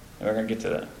 And we're going to get to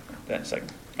that in a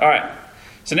second. All right.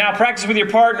 So now practice with your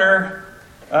partner.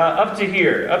 Up to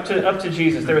here, up to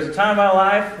Jesus. There was a time in my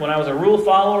life when I was a rule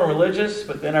follower and religious,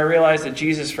 but then I realized that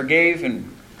Jesus forgave me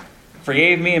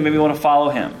and made me want to follow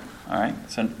him. All right,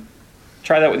 so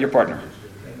try that with your partner.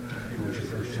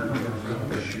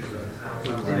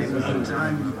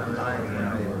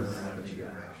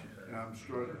 I'm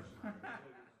struggling.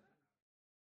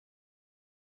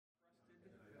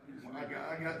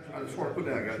 I just want to put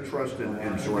down, I got trust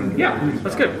and surrender. Yeah,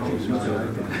 that's good.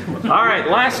 All right,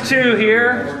 last two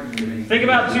here. Think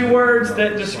about two words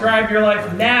that describe your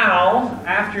life now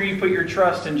after you put your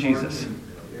trust in Jesus.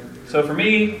 So for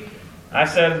me, I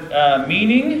said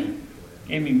meaning,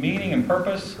 gave me meaning and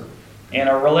purpose, and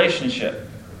a relationship.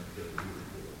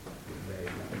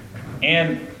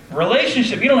 And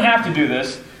relationship, you don't have to do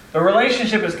this, but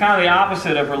relationship is kind of the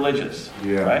opposite of religious,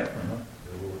 right?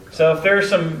 So if there's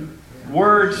some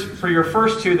words for your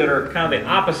first two that are kind of the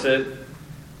opposite,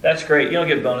 that's great. You don't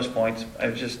get bonus points. I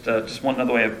just want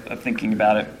another way of thinking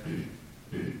about it.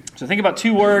 So think about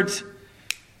two words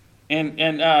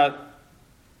and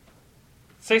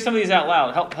say some of these out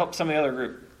loud. Help some of the other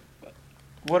group.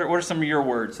 What are some of your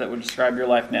words that would describe your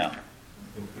life now?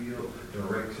 Fulfilled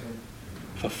direction.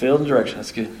 Fulfilled and direction.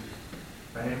 That's good.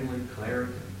 Family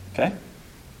clarity. Okay.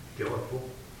 Joyful.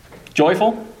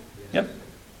 Joyful. Yep.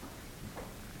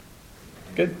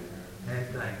 Good. And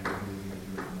thankful.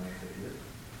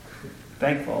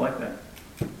 Thankful. I like that.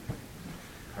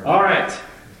 All right.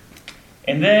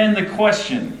 And then the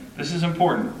question. This is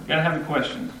important. You've got to have the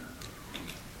question.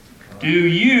 Do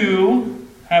you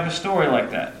have a story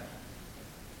like that?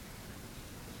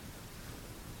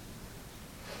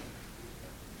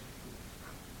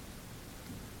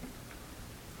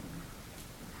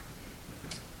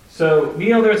 So,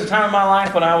 Neil, there was a time in my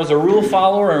life when I was a rule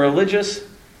follower and religious,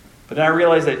 but then I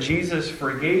realized that Jesus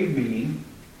forgave me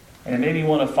and it made me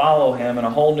want to follow him in a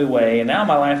whole new way. And now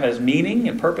my life has meaning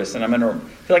and purpose, and I feel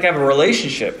like I have a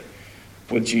relationship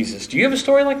with Jesus. Do you have a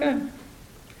story like that?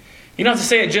 You don't have to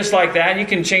say it just like that. You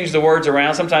can change the words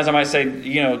around. Sometimes I might say,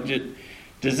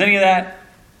 does any of that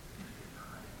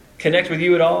connect with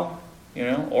you at all?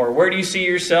 Or where do you see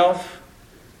yourself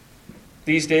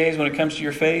these days when it comes to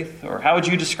your faith? Or how would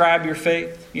you describe your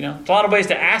faith? It's a lot of ways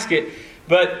to ask it.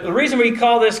 But the reason we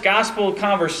call this gospel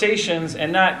conversations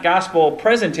and not gospel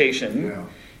presentation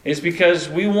is because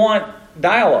we want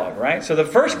dialogue, right? So the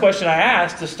first question I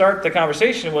asked to start the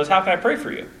conversation was, how can I pray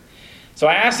for you? So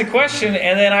I asked the question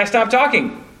and then I stopped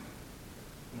talking.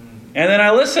 And then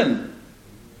I listen.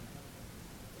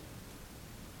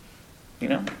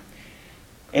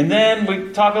 And then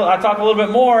I talk a little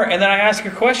bit more, and then I ask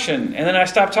a question, and then I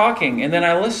stop talking, and then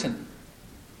I listen.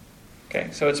 Okay,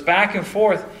 so it's back and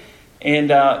forth.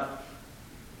 And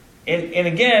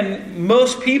again,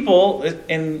 most people,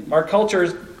 in our culture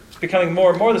is becoming more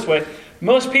and more this way,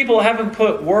 most people haven't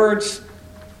put words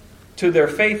to their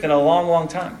faith in a long, long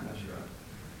time.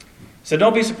 So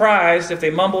don't be surprised if they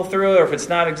mumble through it, or if it's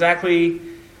not exactly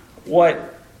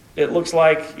what it looks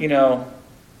like,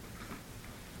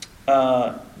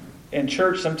 in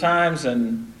church sometimes,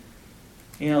 and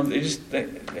they haven't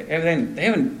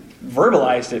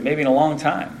verbalized it maybe in a long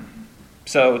time.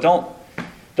 So don't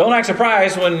act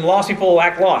surprised when lost people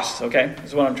act lost. Okay,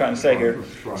 is what I'm trying to say here.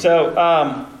 So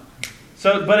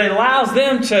but it allows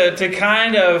them to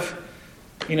kind of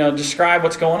describe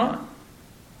what's going on.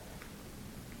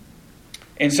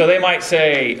 And so they might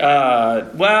say, I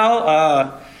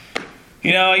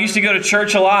used to go to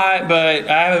church a lot, but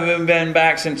I haven't been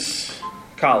back since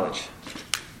college.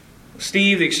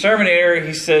 Steve, the exterminator,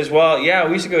 he says, we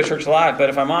used to go to church a lot, but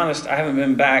if I'm honest, I haven't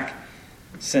been back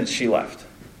since she left.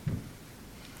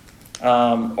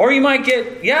 Or you might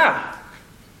get,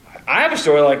 I have a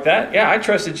story like that. Yeah, I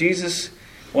trusted Jesus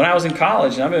when I was in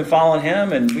college, and I've been following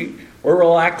him, and we're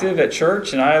real active at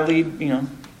church, and I lead,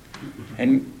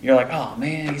 And you're like, oh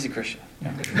man, he's a Christian.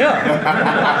 No.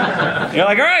 You're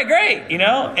like, all right, great,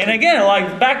 And again,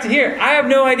 like back to here, I have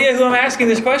no idea who I'm asking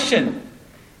this question.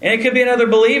 And it could be another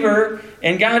believer,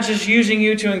 and God's just using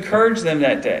you to encourage them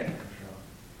that day.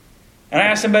 And I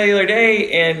asked somebody the other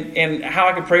day and how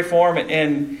I could pray for them,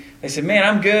 and they said, man,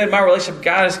 I'm good. My relationship with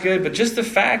God is good. But just the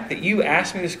fact that you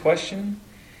asked me this question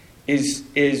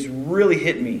is really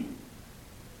hitting me.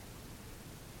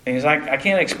 And he's like, I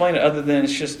can't explain it other than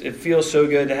it feels so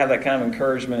good to have that kind of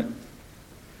encouragement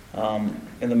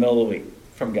in the middle of the week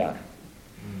from God.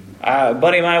 A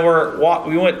buddy of mine,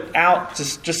 we went out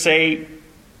to just say,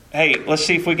 hey, let's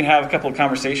see if we can have a couple of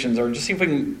conversations or just see if we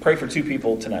can pray for 2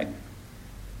 people tonight.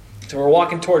 So we're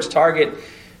walking towards Target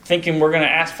thinking we're going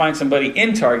to find somebody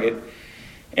in Target.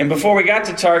 And before we got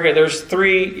to Target, there's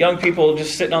 3 young people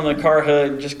just sitting on the car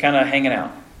hood just kind of hanging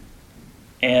out.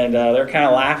 And they're kind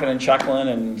of laughing and chuckling.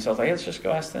 And so I was like, hey, let's just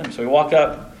go ask them. So we walk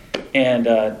up and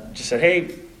just said,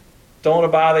 hey, don't want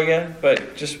to bother you, but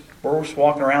we're just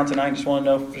walking around tonight. Just want to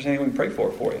know if there's anything we can pray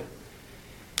for you.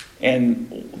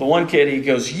 And the one kid, he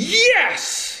goes,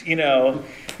 yes!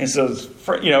 And so,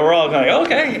 we're all going,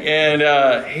 okay.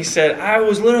 And he said, I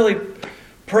was literally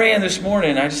praying this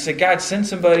morning. I just said, God, send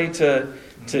somebody to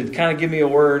kind of give me a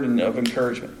word of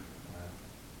encouragement.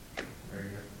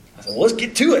 I said, well, let's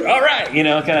get to it. All right.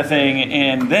 Kind of thing.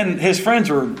 And then his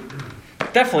friends were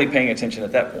definitely paying attention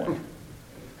at that point.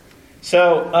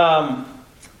 So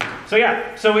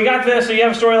we got this. So you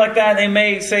have a story like that. They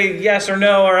may say yes or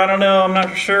no, or I don't know, I'm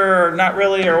not sure, or not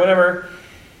really, or whatever.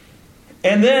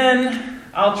 And then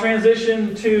I'll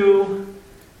transition to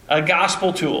a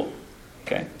gospel tool.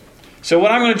 Okay. So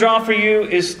what I'm going to draw for you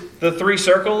is the 3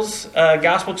 circles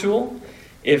gospel tool.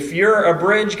 If you're a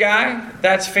bridge guy,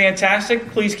 that's fantastic.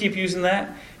 Please keep using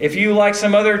that. If you like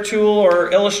some other tool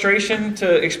or illustration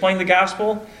to explain the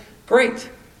gospel, great.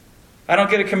 I don't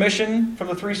get a commission from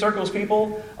the 3 circles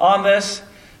people on this,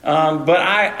 but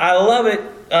I love it,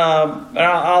 and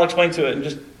I'll explain to it and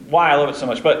just why I love it so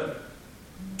much. But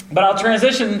I'll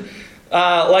transition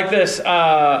like this.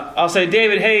 I'll say,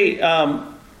 David, hey,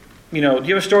 do you have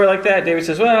a story like that? David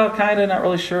says, well, kind of, not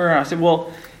really sure. I said,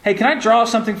 well, hey, can I draw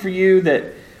something for you that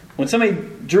when somebody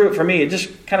drew it for me, it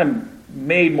just kind of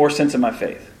made more sense in my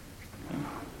faith?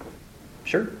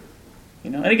 Sure.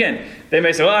 And again, they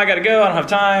may say, well, I got to go, I don't have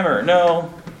time, or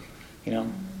no.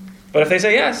 But if they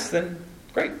say yes, then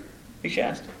great. At least you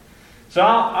asked. So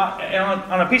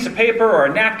on a piece of paper or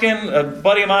a napkin, a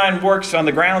buddy of mine works on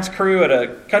the grounds crew at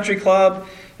a country club,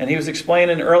 and he was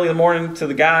explaining early in the morning to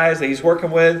the guys that he's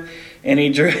working with, and he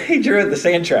drew the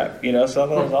sand trap, so I thought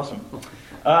that was awesome.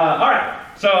 All right,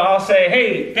 so I'll say,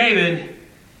 hey, David,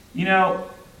 you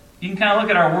can kind of look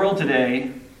at our world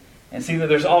today and see that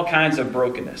there's all kinds of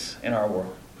brokenness in our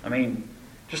world. I mean,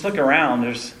 just look around.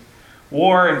 There's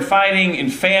war and fighting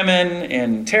and famine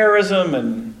and terrorism,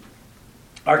 and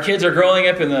our kids are growing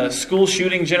up in the school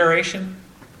shooting generation.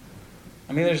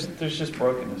 I mean, there's just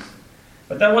brokenness.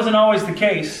 But that wasn't always the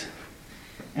case.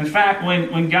 In fact,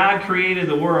 when God created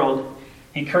the world,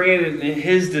 He created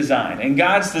His design. And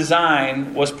God's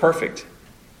design was perfect.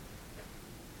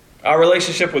 Our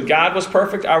relationship with God was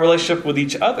perfect. Our relationship with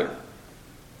each other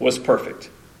was perfect.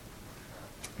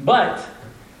 But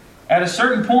at a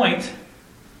certain point,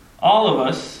 all of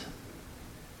us,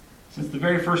 since the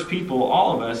very first people,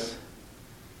 all of us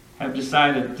have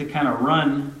decided to kind of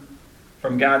run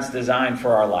from God's design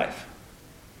for our life.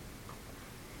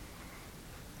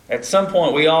 At some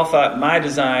point, we all thought my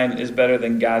design is better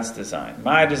than God's design.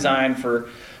 My design for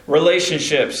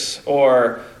relationships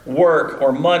or work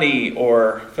or money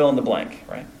or fill in the blank,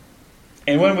 right?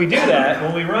 And when we do that,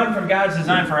 when we run from God's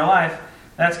design for our life,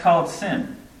 that's called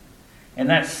sin. And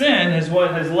that sin is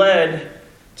what has led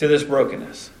to this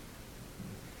brokenness.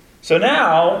 So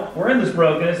now we're in this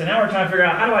brokenness, and now we're trying to figure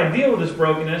out, how do I deal with this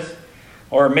brokenness?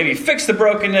 Or maybe fix the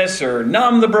brokenness or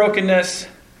numb the brokenness.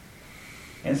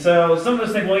 And so some of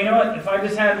us think, well, you know what? If I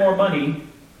just had more money,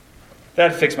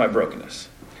 that'd fix my brokenness.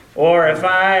 Or if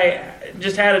I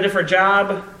just had a different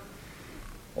job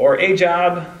or a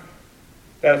job,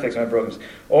 that'd fix my brokenness.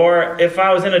 Or if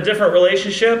I was in a different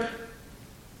relationship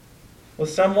with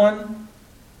someone,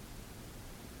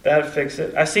 that'd fix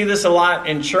it. I see this a lot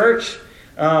in church.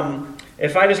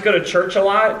 If I just go to church a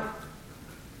lot,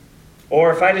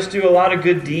 or if I just do a lot of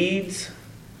good deeds,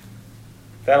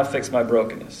 that'll fix my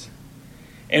brokenness.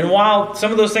 And while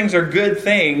some of those things are good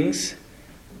things,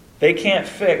 they can't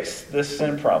fix this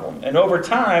sin problem. And over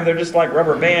time, they're just like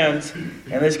rubber bands, and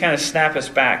they just kind of snap us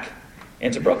back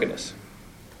into brokenness.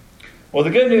 Well, the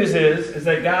good news is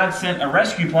that God sent a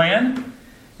rescue plan,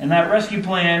 and that rescue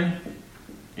plan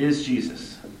is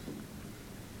Jesus.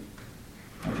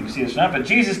 see this or not, but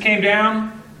Jesus came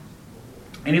down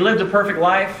and he lived a perfect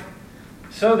life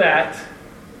so that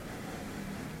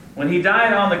when he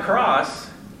died on the cross,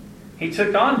 he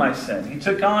took on my sin. He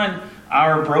took on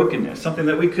our brokenness, something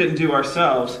that we couldn't do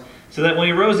ourselves, so that when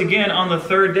he rose again on the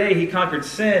third day, he conquered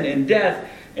sin and death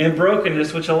and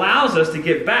brokenness, which allows us to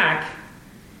get back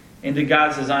into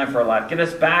God's design for our life, get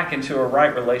us back into a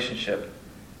right relationship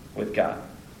with God.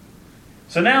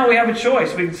 So now we have a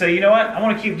choice. We can say, you know what, I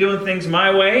want to keep doing things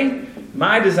my way,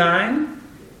 my design,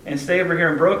 and stay over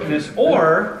here in brokenness.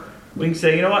 Or we can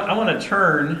say, you know what, I want to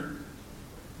turn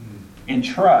and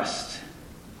trust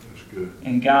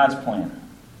in God's plan.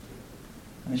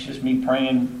 And it's just me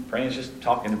praying. Praying is just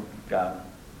talking to God.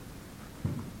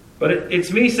 But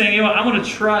it's me saying, you know what, I want to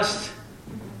trust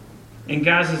in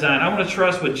God's design. I want to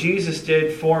trust what Jesus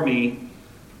did for me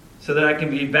so that I can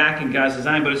be back in God's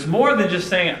design. But it's more than just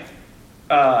saying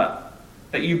that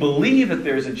you believe that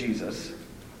there's a Jesus.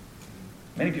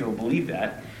 Many people believe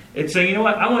that. It's saying, you know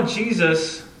what, I want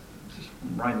Jesus,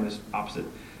 I'm writing this opposite.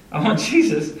 I want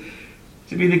Jesus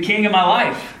to be the king of my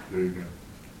life. There you go.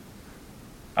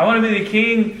 I want to be the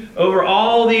king over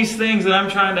all these things that I'm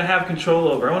trying to have control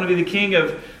over. I want to be the king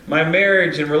of my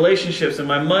marriage and relationships and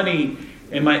my money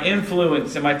and my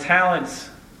influence and my talents.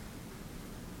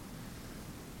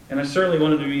 And I certainly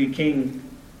wanted to be a king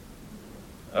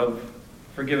of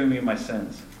forgiving me of my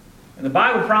sins. And the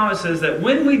Bible promises that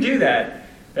when we do that,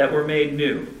 that we're made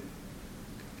new.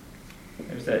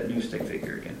 There's that new stick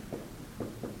figure again.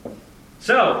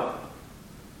 So,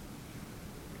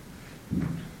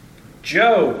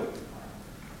 Joe,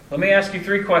 let me ask you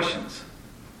 3 questions.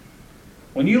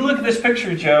 When you look at this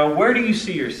picture, Joe, where do you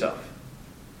see yourself?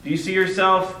 Do you see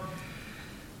yourself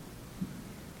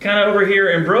kind of over here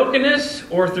in brokenness,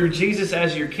 or through Jesus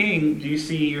as your king, do you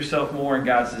see yourself more in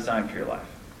God's design for your life?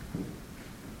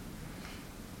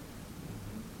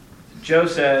 Joe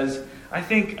says, I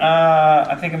think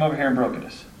I'm over here in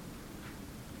brokenness.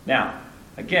 Now,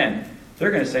 again,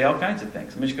 they're going to say all kinds of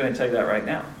things. I'm just going to tell you that right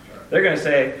now. They're going to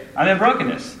say, I'm in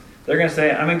brokenness. They're going to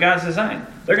say, I'm in God's design.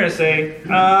 They're going to say,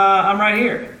 I'm right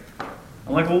here.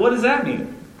 I'm like, well, what does that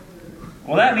mean?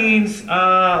 Well, that means,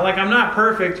 like, I'm not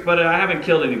perfect, but I haven't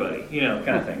killed anybody,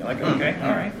 kind of thing. Like, okay,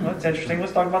 all right, well, that's interesting.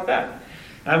 Let's talk about that.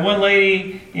 I had one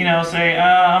lady, say,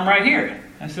 I'm right here.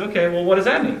 I said, okay, well, what does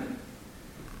that mean?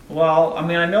 Well,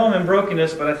 I know I'm in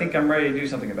brokenness, but I think I'm ready to do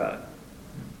something about it.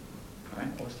 All right,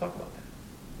 well, let's talk about that.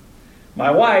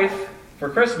 My wife, for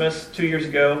Christmas 2 years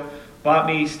ago, bought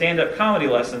me stand-up comedy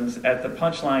lessons at the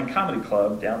Punchline Comedy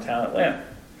Club downtown Atlanta.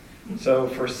 So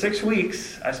for 6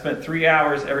 weeks, I spent 3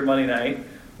 hours every Monday night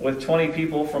with 20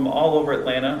 people from all over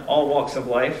Atlanta, all walks of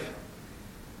life.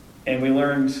 And we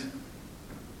learned,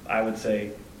 I would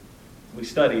say, we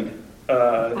studied how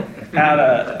to, I don't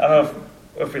know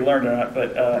if we learned or not,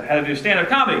 but how to do stand-up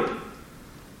comedy.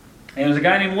 And there was a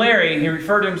guy named Larry, and he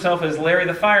referred to himself as Larry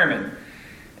the Fireman.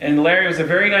 And Larry was a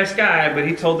very nice guy, but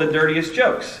he told the dirtiest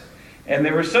jokes. And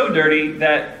they were so dirty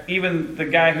that even the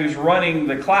guy who's running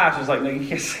the class was like, no, you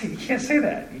can't say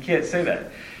that. You can't say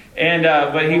that. And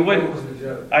but he wouldn't. What was the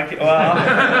joke?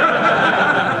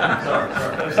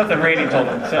 Sorry. Something Randy told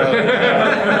him.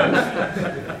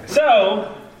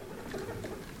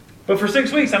 But for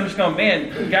 6 weeks, I'm just going,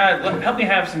 man, God, help me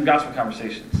have some gospel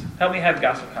conversations. Help me have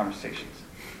gospel conversations.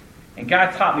 And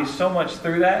God taught me so much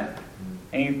through that.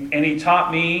 And he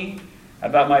taught me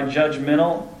about my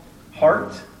judgmental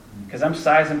heart. Because I'm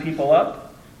sizing people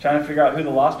up, trying to figure out who the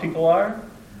lost people are.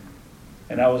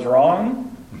 And I was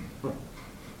wrong.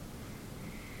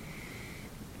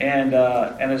 And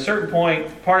at a certain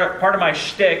point, part of my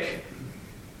shtick,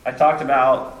 I talked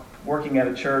about working at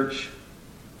a church.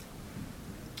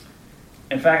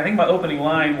 In fact, I think my opening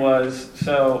line was,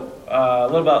 a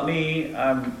little about me.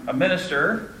 I'm a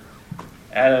minister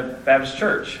at a Baptist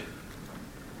church.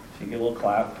 So you get a little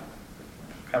clap,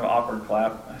 kind of an awkward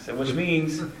clap. I said, which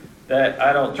means that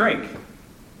I don't drink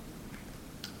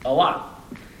a lot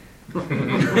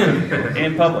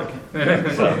in public.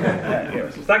 So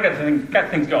I got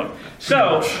things going.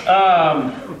 So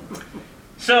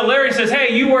Larry says,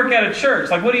 hey, you work at a church.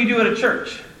 Like, what do you do at a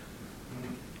church?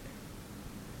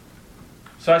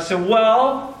 So I said,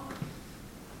 well,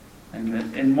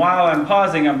 and while I'm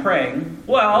pausing, I'm praying,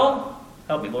 well,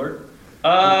 help me, Lord.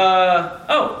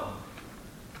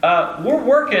 We're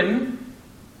working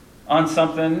on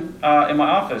something in my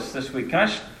office this week. Can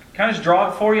I just draw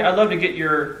it for you? I'd love to get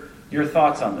your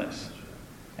thoughts on this.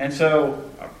 And so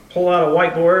I pull out a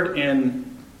whiteboard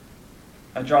and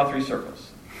I draw 3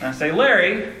 circles. And I say,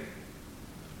 Larry,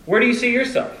 where do you see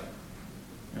yourself?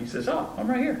 And he says, I'm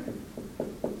right here.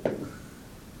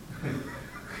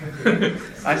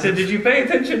 I said, did you pay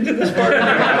attention to this part?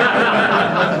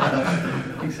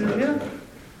 He said, yeah.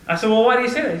 I said, well, why do you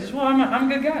say that? He says, well,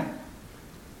 I'm a good guy.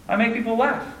 I make people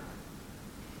laugh.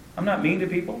 I'm not mean to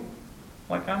people.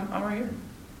 Like, I'm right here.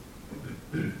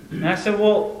 And I said,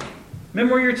 well,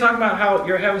 remember you were talking about how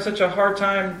you're having such a hard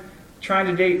time trying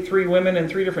to date 3 women in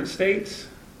 3 different states?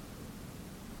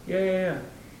 Yeah.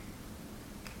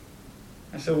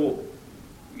 I said, well,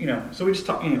 so we just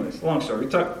talked, anyways, long story.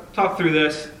 We talked through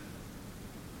this.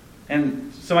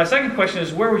 And so my second question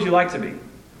is, where would you like to be?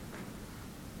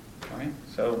 All right,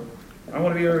 so I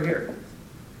want to be over here.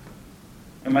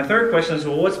 And my third question is,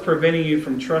 well, what's preventing you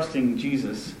from trusting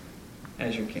Jesus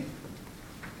as your king?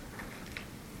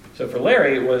 So for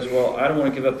Larry, it was, well, I don't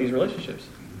want to give up these relationships.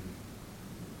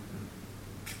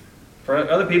 For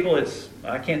other people, it's,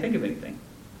 I can't think of anything.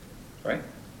 Right?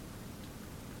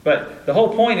 But the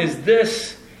whole point is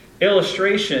this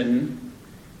illustration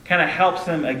kind of helps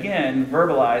them, again,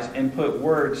 verbalize and put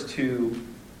words to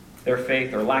their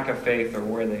faith or lack of faith or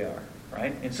where they are.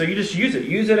 Right? And so you just use it.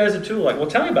 Use it as a tool. Like, well,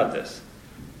 tell me about this.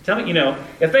 Tell me,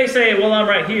 if they say, well, I'm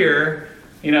right here,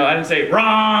 I didn't say,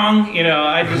 wrong,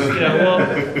 I just, well,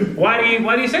 why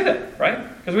do you say that, right?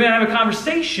 Because we're going to have a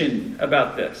conversation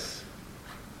about this.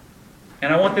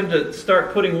 And I want them to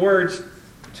start putting words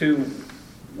to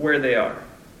where they are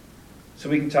so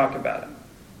we can talk about it.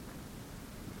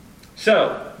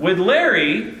 So, with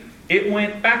Larry, it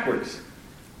went backwards.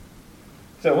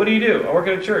 So, what do you do? I work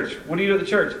at a church. What do you do at the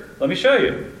church? Let me show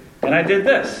you. And I did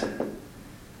this.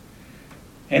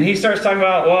 And he starts talking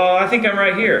about, well, I think I'm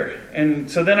right here.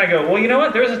 And so then I go, well, you know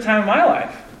what? There was a time in my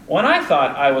life when I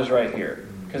thought I was right here.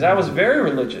 Because I was very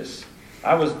religious.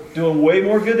 I was doing way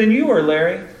more good than you were,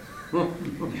 Larry.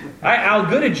 I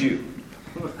outgooded you.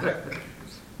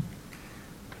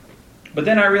 But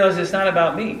then I realized it's not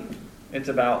about me. It's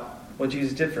about what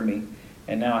Jesus did for me.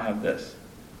 And now I have this.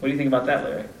 What do you think about that,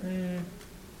 Larry?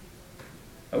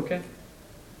 Okay.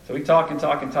 So we talk, and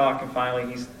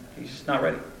finally he's just not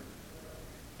ready.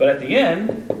 But at the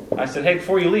end, I said, hey,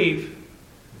 before you leave,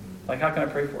 how can I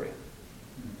pray for you?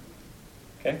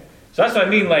 Okay? So that's what I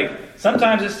mean.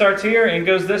 Sometimes it starts here and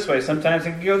goes this way. Sometimes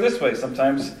it can go this way.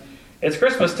 Sometimes it's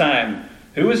Christmas time.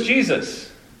 Who is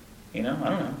Jesus? I don't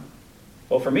know.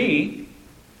 Well, for me,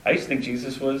 I used to think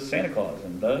Jesus was Santa Claus.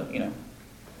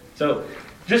 So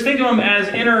just think of them as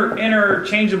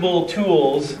interchangeable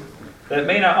tools that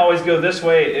may not always go this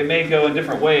way. It may go in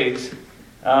different ways.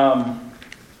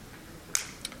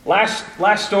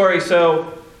 Last story.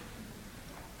 So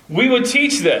we would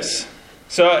teach this.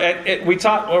 So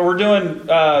we're doing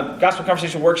gospel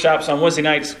conversation workshops on Wednesday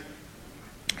nights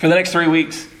for the next 3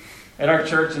 weeks at our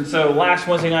church. And so last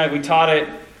Wednesday night we taught it,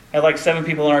 had 7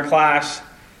 people in our class,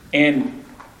 and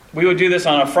we would do this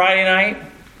on a Friday night.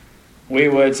 We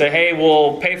would say, hey,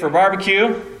 we'll pay for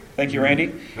barbecue. Thank you,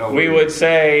 Randy. We would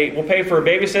say, we'll pay for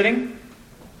babysitting,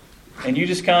 and you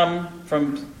just come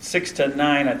from 6 to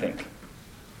 9, I think.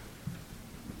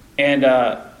 And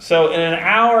so in an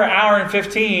hour and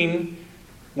 15,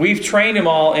 we've trained them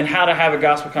all in how to have a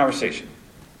gospel conversation.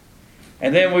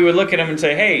 And then we would look at them and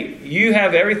say, hey, you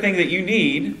have everything that you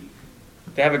need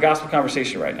to have a gospel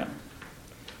conversation right now.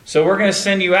 So we're going to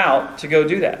send you out to go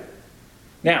do that.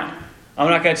 Now, I'm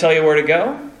not going to tell you where to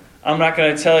go. I'm not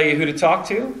going to tell you who to talk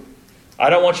to. I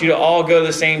don't want you to all go to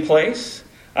the same place.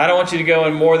 I don't want you to go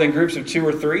in more than groups of 2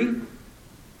 or 3.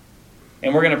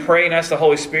 And we're going to pray and ask the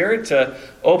Holy Spirit to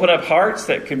open up hearts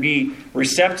that can be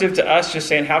receptive to us just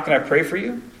saying, how can I pray for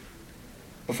you?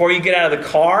 Before you get out of the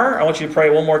car, I want you to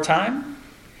pray one more time.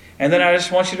 And then I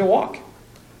just want you to walk.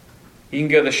 You can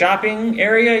go to the shopping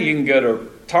area. You can go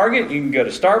to Target. You can go to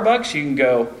Starbucks. You can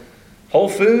go Whole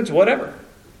Foods, whatever.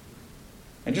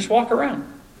 And just walk around.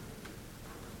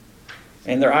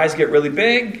 And their eyes get really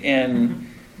big. And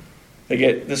they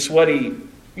get the sweaty,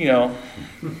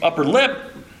 upper lip.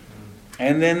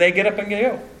 And then they get up and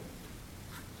go.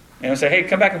 And I say, hey,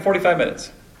 come back in 45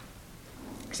 minutes.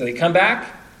 So they come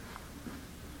back,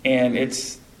 and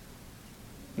it's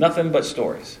nothing but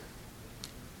stories.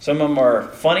 Some of them are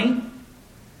funny.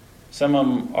 Some of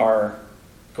them are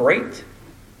great.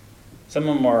 Some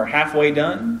of them are halfway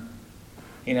done,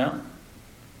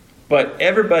 But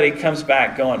everybody comes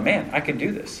back going, man, I can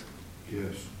do this.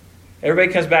 Yes.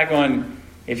 Everybody comes back going,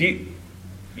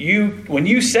 when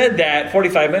you said that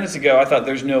 45 minutes ago, I thought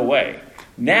there's no way.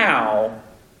 Now,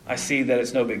 I see that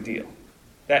it's no big deal.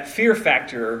 That fear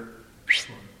factor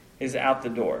is out the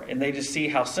door. And they just see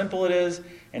how simple it is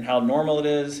and how normal it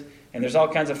is. And there's all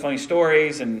kinds of funny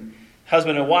stories. And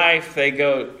husband and wife, they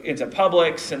go into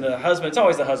Publix. And it's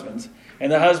always the husbands.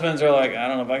 And the husbands are like, I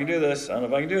don't know if I can do this. I don't know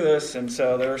if I can do this. And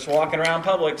so they're just walking around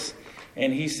Publix.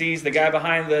 and he sees the guy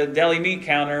behind the deli meat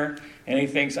counter, and he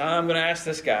thinks, I'm going to ask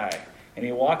this guy. And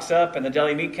he walks up, and the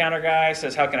deli meat counter guy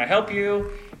says, how can I help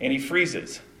you? And he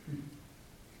freezes.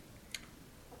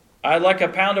 I'd like a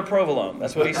pound of provolone.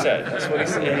 That's what he said. That's what he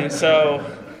said. And so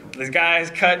the guy's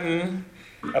cutting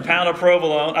a pound of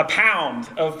provolone,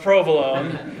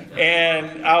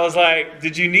 and I was like,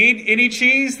 did you need any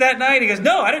cheese that night? He goes,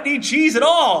 no, I didn't need cheese at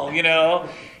all, you know.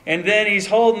 And then he's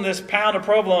holding this pound of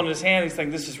provolone in his hand. He's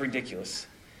like, this is ridiculous.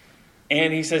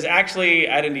 And he says, actually,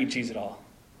 I didn't need cheese at all.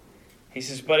 He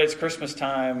says, but it's Christmas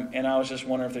time, and I was just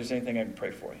wondering if there's anything I can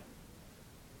pray for you.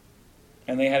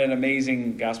 And they had an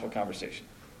amazing gospel conversation.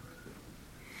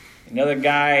 Another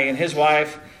guy and his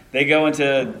wife, they go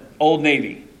into Old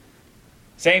Navy.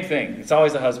 Same thing. It's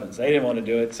always the husbands. They didn't want to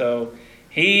do it. So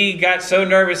he got so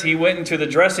nervous, he went into the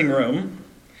dressing room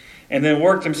and then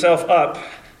worked himself up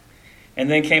and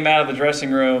then came out of the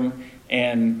dressing room,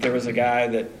 and there was a guy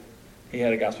that he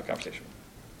had a gospel conversation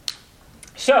with.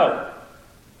 So,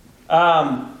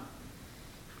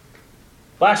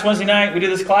 last Wednesday night, we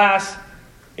did this class.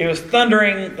 It was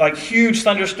thundering, like huge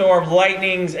thunderstorm,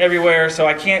 lightnings everywhere, so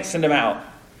I can't send him out.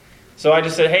 So I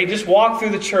just said, hey, just walk through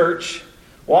the church,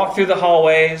 walk through the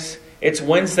hallways. It's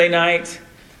Wednesday night.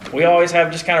 We always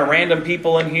have just kind of random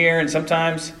people in here, and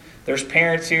sometimes there's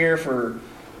parents here for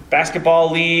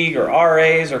basketball league or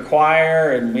RAs or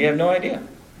choir, and we have no idea.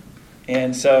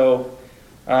 And so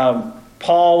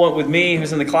Paul went with me. He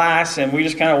was in the class, and we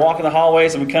just kind of walk in the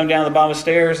hallways, and we come down the bottom of the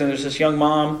stairs, and there's this young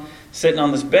mom sitting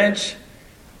on this bench.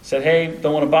 Said, hey,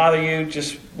 don't want to bother you,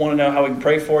 just want to know how we can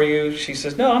pray for you. She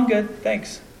says, no, I'm good,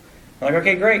 thanks. I'm like,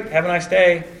 okay, great, have a nice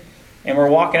day. And we're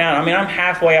walking out. I mean, I'm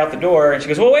halfway out the door, and she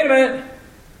goes, well, wait a minute.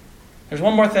 There's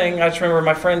one more thing. I just remember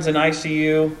my friend's in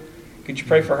ICU. Could you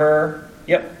pray for her?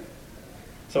 Yep.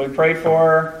 So we prayed for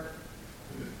her.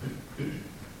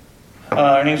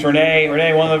 Her name's Renee.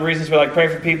 Renee, one of the reasons we like pray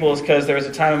for people is because there was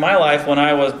a time in my life when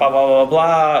I was blah, blah, blah,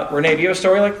 blah. Renee, do you have a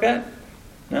story like that?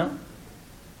 No?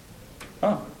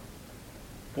 Oh.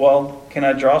 Well, can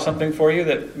I draw something for you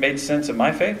that made sense of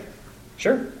my faith?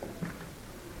 Sure.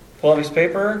 Pull out a piece of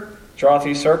paper, draw a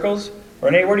few circles.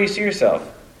 Renee, where do you see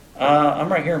yourself? I'm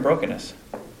right here in brokenness.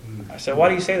 I said, why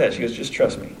do you say that? She goes, just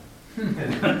trust me.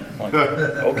 I'm like,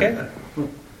 okay.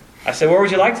 I said, where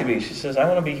would you like to be? She says, I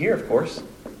want to be here, of course.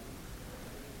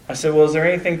 I said, well, is there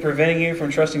anything preventing you from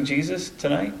trusting Jesus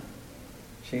tonight?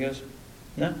 She goes,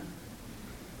 no.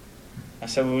 I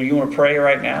said, well, you want to pray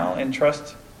right now and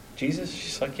trust Jesus?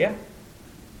 She's like, yeah.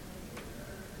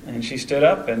 And she stood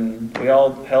up, and we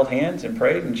all held hands and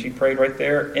prayed, and she prayed right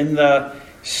there in the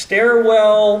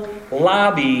stairwell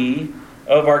lobby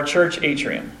of our church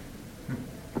atrium.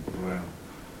 Wow.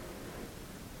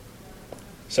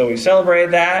 So we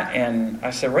celebrated that, and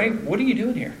I said, Ray, what are you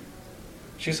doing here?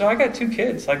 She said, I got 2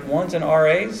 kids, like one's in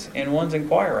RAs and one's in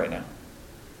choir right now.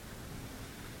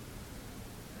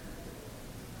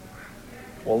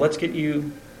 Well, let's get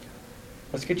you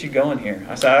going here.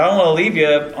 I said, I don't want to leave you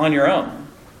on your own.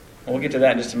 We'll get to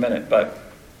that in just a minute, but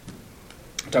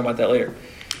we'll talk about that later.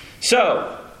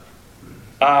 So,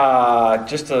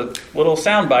 just a little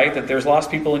soundbite that there's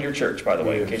lost people in your church, by the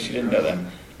way, in case you didn't know that.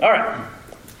 All right.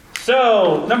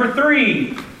 So, number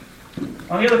 3,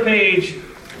 on the other page,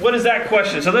 what is that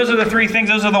question? So those are the 3 things.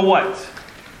 Those are the what.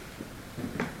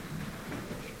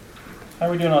 How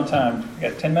are we doing on time? You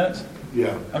got 10 minutes?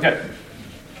 Yeah. Okay.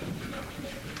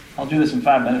 I'll do this in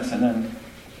 5 minutes, and then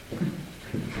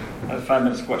I have 5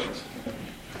 minutes of questions.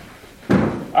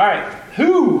 All right.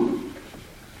 Who?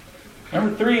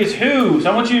 Number 3 is who.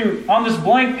 So I want you, on this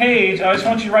blank page, I just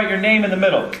want you to write your name in the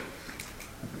middle.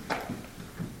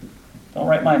 Don't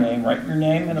write my name. Write your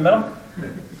name in the middle.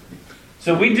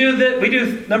 So we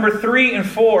do number 3 and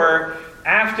 4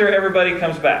 after everybody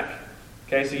comes back.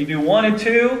 Okay, so you do 1 and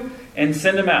 2 and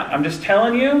send them out. I'm just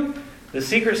telling you, the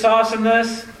secret sauce in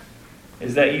this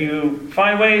is that you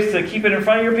find ways to keep it in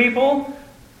front of your people,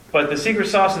 but the secret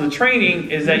sauce in the training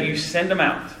is that you send them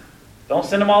out. Don't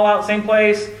send them all out same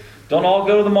place. Don't all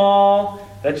go to the mall.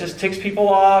 That just ticks people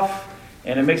off,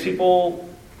 and it makes people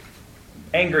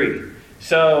angry.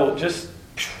 So just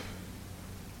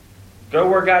go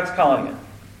where God's calling you.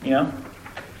 You know?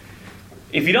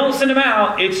 If you don't send them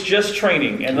out, it's just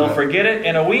training, and they'll forget it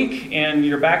in a week, and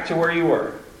you're back to where you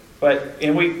were.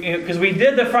 Because we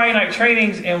did the Friday night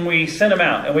trainings, and we sent them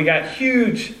out, and we got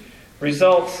huge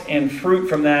results and fruit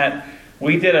from that.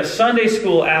 We did a Sunday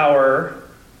school hour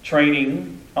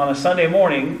training on a Sunday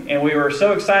morning, and we were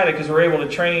so excited because we were able to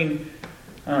train,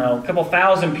 a couple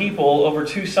thousand people over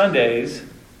 2 Sundays,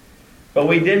 but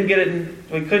we didn't get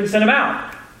it. We couldn't send them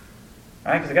out,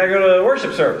 right? Because they got to go to the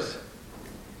worship service.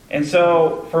 And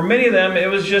so for many of them, it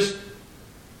was just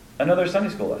another Sunday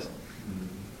school lesson.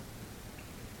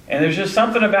 And there's just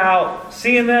something about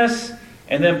seeing this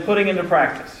and then putting into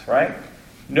practice, right?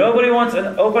 Nobody wants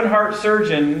an open heart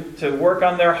surgeon to work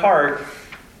on their heart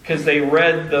because they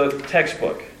read the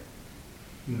textbook.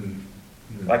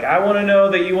 Like, I want to know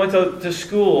that you went to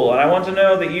school, and I want to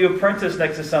know that you apprenticed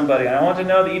next to somebody, and I want to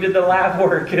know that you did the lab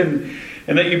work, and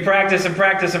that you practice and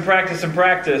practice and practice and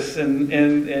practice,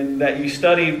 and that you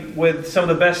study with some of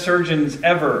the best surgeons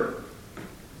ever.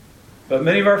 But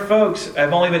many of our folks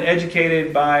have only been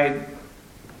educated by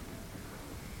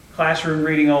classroom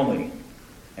reading only,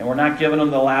 and we're not giving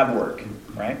them the lab work,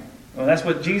 right? Well, that's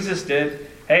what Jesus did.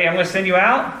 Hey, I'm going to send you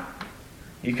out.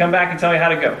 You come back and tell me how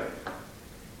to go.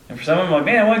 And for some of them, like,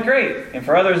 man, it went great. And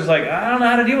for others, it's like, I don't know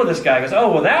how to deal with this guy. He goes,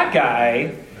 oh, well, that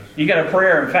guy, you got to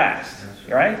prayer and fast,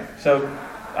 right? So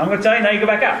I'm going to tell you, now you go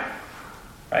back out,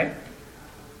 right?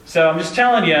 So I'm just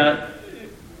telling you,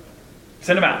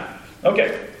 send them out.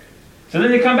 Okay. So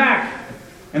then they come back,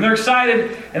 and they're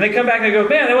excited, and they come back and they go,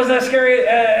 man, that wasn't as scary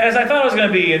as I thought it was going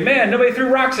to be. And man, nobody threw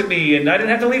rocks at me, and I didn't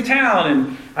have to leave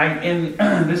town, and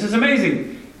this is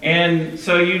amazing. And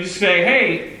so you just say,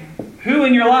 hey, who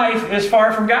in your life is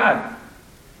far from God?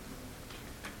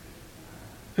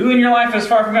 Who in your life is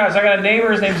far from God? So I got a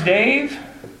neighbor, his name's Dave.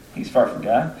 He's far from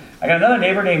God. I got another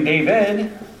neighbor named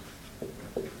David.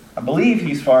 I believe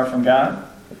he's far from God.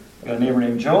 I got a neighbor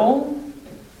named Joel.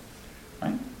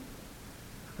 Right?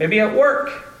 Maybe at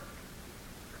work.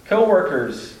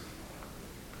 Co-workers.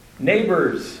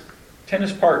 Neighbors.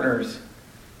 Tennis partners.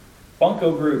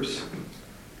 Bunco groups.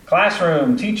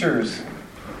 Classroom. Teachers.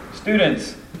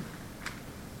 Students.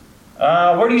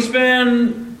 Where do you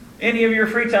spend any of your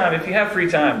free time, if you have free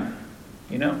time?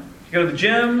 You know, you go to the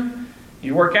gym,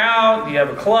 you work out, you have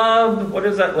a club. What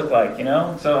does that look like, you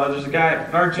know? So there's a guy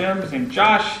at our gym, his name's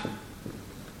Josh.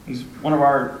 He's one of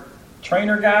our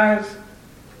trainer guys.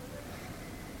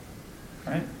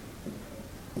 Right?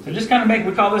 So just kind of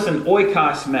we call this an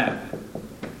oikos map,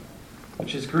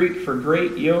 which is Greek for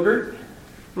great yogurt.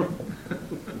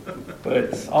 But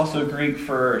it's also Greek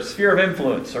for sphere of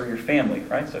influence, or your family,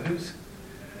 right? So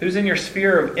who's in your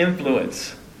sphere of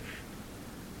influence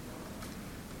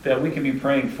that we can be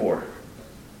praying for?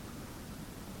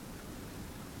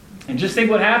 And just think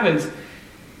what happens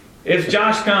if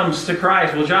Josh comes to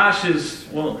Christ.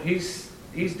 Well, he's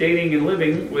dating and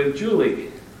living with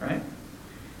Julie, right?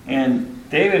 And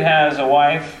David has a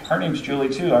wife, her name's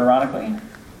Julie too, ironically.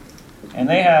 And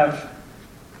they have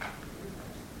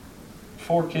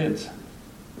 4 kids.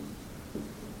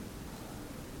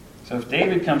 So if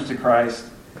David comes to Christ,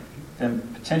 then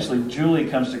potentially Julie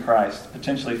comes to Christ.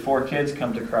 Potentially 4 kids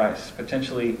come to Christ.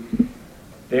 Potentially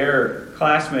their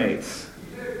classmates.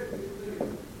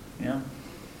 You know?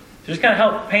 So just kind of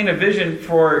help paint a vision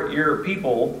for your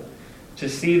people to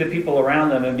see the people around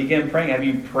them and begin praying. Have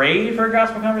you prayed for a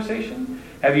gospel conversation?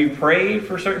 Have you prayed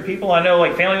for certain people? I know,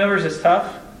 like, family members is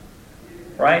tough,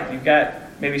 right? You've got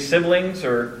maybe siblings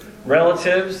or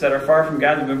relatives that are far from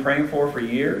God that you've been praying for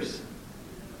years.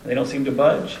 They don't seem to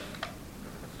budge.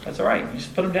 That's all right. You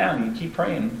just put them down. You keep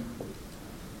praying.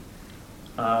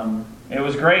 It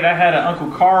was great. I had an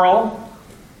Uncle Carl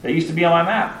that used to be on my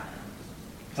map.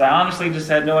 Because I honestly just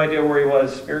had no idea where he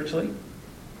was spiritually.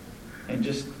 And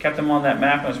just kept him on that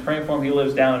map. I was praying for him. He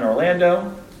lives down in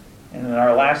Orlando. And in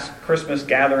our last Christmas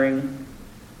gathering,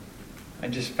 I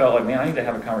just felt like, man, I need to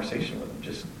have a conversation with him.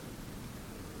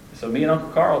 So me and Uncle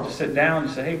Carl just sit down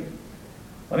and say, hey,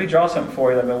 let me draw something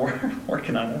for you that I've been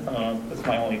working on.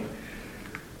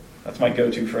 That's my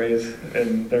go-to phrase.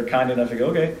 And they're kind enough to go,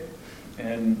 okay.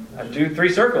 And I do 3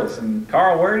 circles. And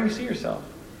Carl, where do you see yourself?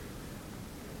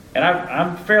 And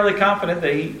I'm fairly confident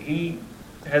that he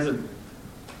has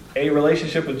a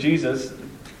relationship with Jesus.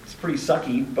 It's pretty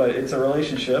sucky, but it's a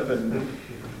relationship. And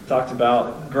talked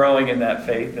about growing in that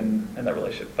faith and that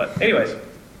relationship. But anyways,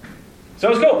 so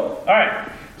it was cool. All right.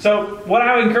 So what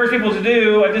I would encourage people to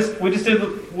do, we just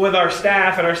did with our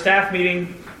staff at our staff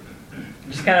meeting,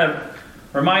 just kind of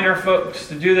remind our folks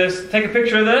to do this. Take a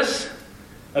picture of this,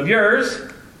 of yours,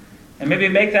 and maybe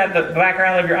make that the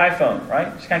background of your iPhone,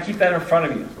 right? Just kind of keep that in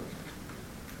front of you,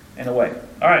 in a way.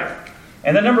 All right.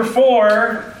 And then number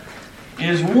 4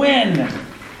 is when.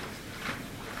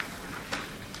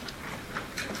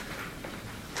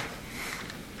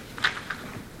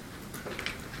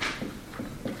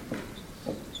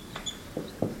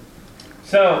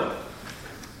 So,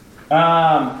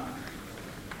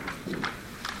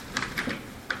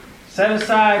 set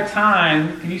aside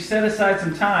time. Can you set aside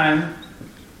some time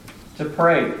to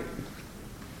pray?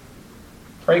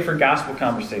 Pray for gospel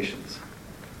conversations.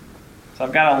 So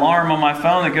I've got an alarm on my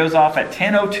phone that goes off at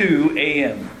 10:02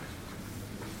 a.m.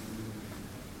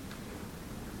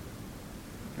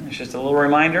 It's just a little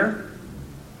reminder.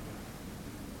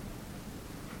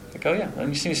 Like, oh yeah, and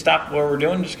you just need to stop what we're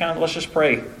doing. Just kind of, let's just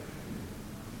pray.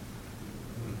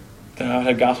 Then I've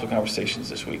had gospel conversations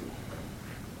this week.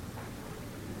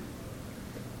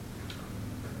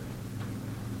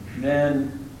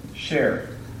 Then share.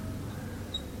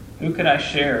 Who could I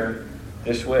share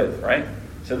this with, right?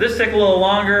 So this took a little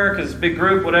longer because it's a big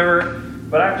group, whatever.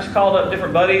 But I just called up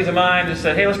different buddies of mine, just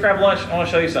said, hey, let's grab lunch. I want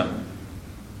to show you something.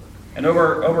 And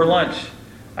over lunch,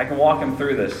 I can walk them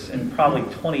through this in probably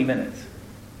 20 minutes.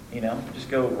 Just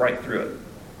go right through it.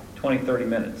 20, 30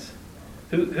 minutes.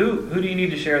 Who do you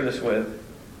need to share this with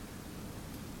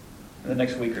in the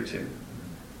next week or two?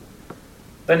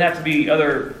 Doesn't have to be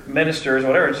other ministers or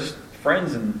whatever. It's just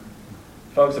friends and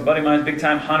folks. A buddy of mine's a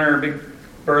big-time hunter, big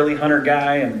burly hunter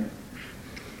guy, and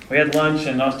we had lunch,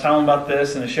 and I was telling him about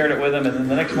this, and I shared it with him, and then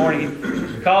the next morning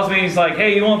he calls me, and he's like,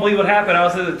 hey, you won't believe what happened. I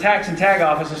was at the tax and tag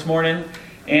office this morning,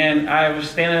 and I was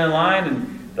standing in line,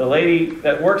 and the lady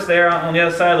that works there on the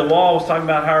other side of the wall was talking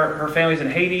about how her family's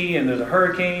in Haiti, and there's a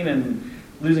hurricane, and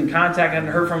losing contact. I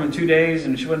hadn't heard from them in 2 days,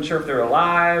 and she wasn't sure if they were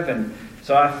alive, and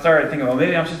so I started thinking, well,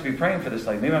 maybe I'm supposed to be praying for this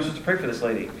lady. Maybe I'm supposed to pray for this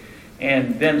lady.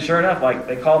 And then sure enough,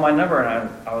 they called my number, and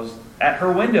I was at her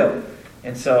window.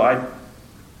 And so I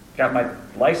got my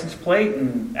license plate,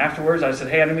 and afterwards I said,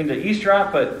 hey, I didn't mean to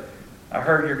eavesdrop, but I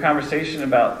heard your conversation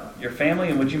about your family,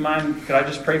 and would you mind, could I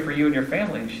just pray for you and your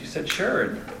family? And she said, sure.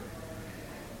 And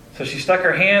so she stuck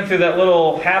her hand through that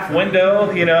little half window,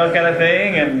 kind of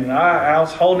thing, and I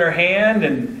was holding her hand,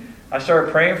 and I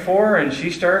started praying for her, and she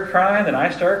started crying, and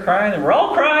I started crying, and we're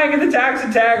all crying in the tax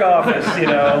and tag office, and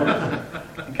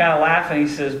kind of laughing. He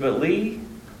says, but Lee,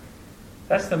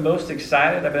 that's the most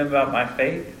excited I've been about my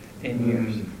faith in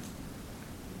years.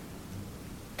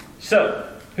 So,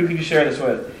 who could you share this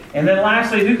with? And then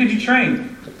lastly, who could you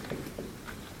train?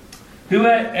 Who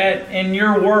in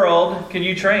your world could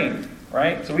you train,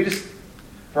 right? So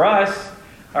for us,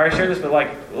 I already shared this, but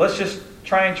let's just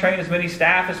try and train as many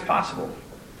staff as possible.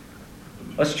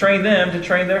 Let's train them to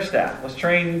train their staff. Let's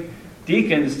train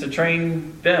deacons to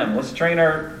train them. Let's train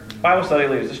our Bible study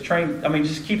leaders.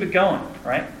 Just keep it going,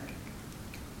 right?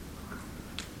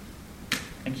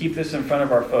 And keep this in front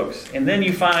of our folks. And then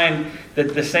you find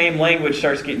that the same language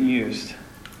starts getting used.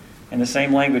 And the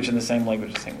same language, and the same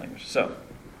language, the same language. So,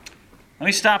 let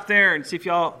me stop there and see if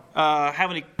y'all have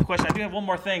any questions. I do have one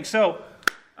more thing. So,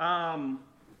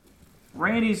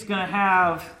 Randy's going to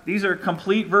have, these are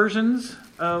complete versions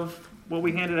of what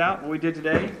we handed out, what we did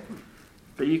today,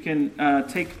 that you can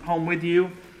take home with you.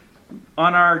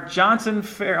 On our Johnson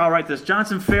Ferry, I'll write this,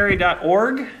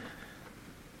 johnsonferry.org.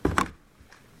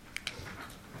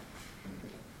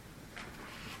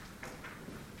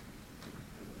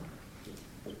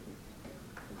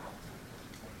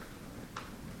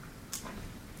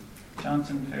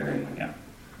 Johnson Ferry, yeah.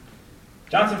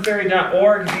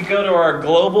 johnsonferry.org. If you go to our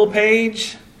global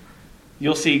page,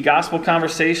 you'll see gospel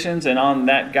conversations, and on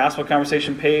that gospel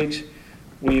conversation page,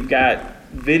 we've got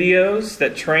videos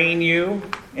that train you.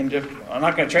 And I'm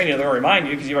not going to train you, I'm going to remind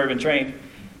you because you've already been trained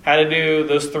how to do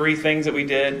those 3 things that we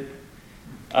did.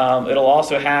 It'll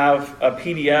also have a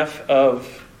PDF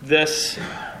of this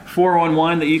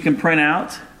 411 that you can print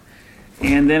out.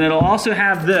 And then it'll also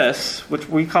have this, which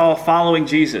we call Following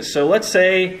Jesus. So let's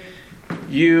say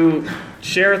you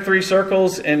share 3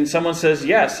 circles and someone says,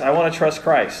 yes, I want to trust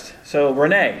Christ. So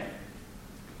Renee,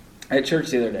 at church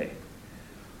the other day.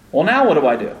 Well, now what do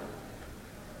I do?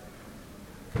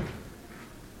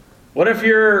 What if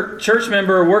your church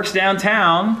member works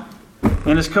downtown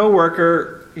and his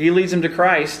coworker, he leads him to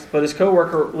Christ, but his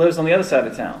coworker lives on the other side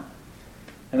of town?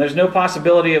 And there's no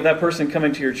possibility of that person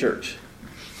coming to your church.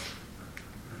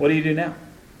 What do you do now?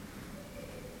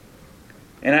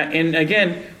 And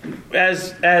again,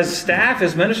 as staff,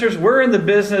 as ministers, we're in the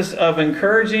business of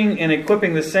encouraging and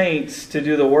equipping the saints to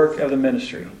do the work of the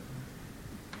ministry.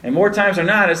 And more times than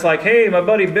not, it's like, hey, my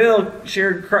buddy Bill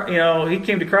shared, he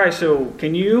came to Christ, so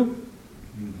can you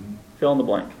fill in the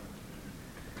blank?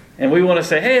 And we want to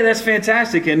say, hey, that's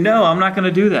fantastic. And no, I'm not going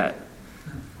to do that.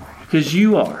 Because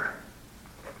you are.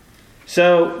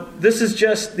 So these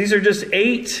are just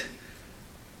 8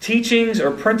 teachings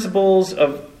or principles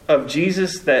of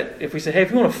Jesus that if we say, hey, if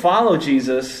you want to follow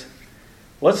Jesus,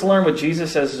 let's learn what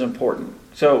Jesus says is important.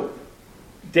 So,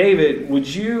 David, would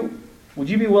you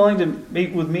be willing to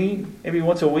meet with me maybe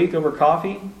once a week over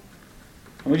coffee?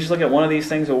 And we just look at one of these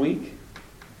things a week?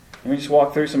 And we just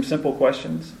walk through some simple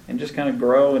questions and just kind of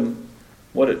grow in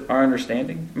our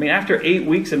understanding? I mean, after 8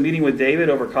 weeks of meeting with David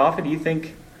over coffee, do you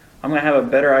think I'm going to have a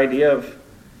better idea of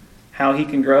how he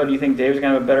can grow? Do you think David's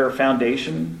going to have a better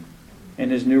foundation in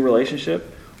his new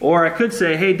relationship? Or I could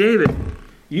say, hey, David,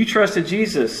 You trusted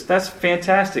Jesus. That's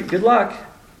fantastic. Good luck.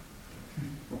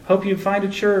 Hope you find a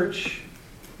church.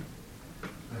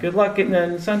 Good luck getting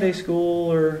in Sunday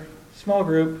school or small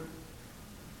group.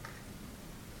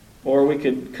 Or we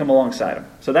could come alongside them.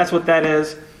 So that's what that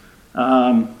is.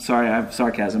 Sorry, I have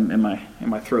sarcasm in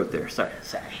my throat there. Sorry.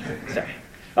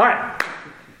 All right.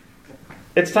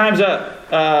 It's time's up.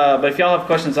 But if y'all have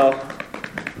questions, I'll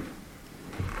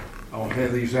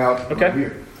hand these out okay. right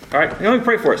here. All right. Let me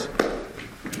pray for us.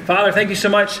 Father, thank you so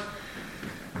much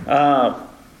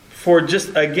for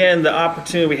just, again, the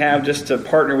opportunity we have just to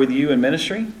partner with you in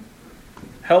ministry.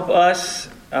 Help us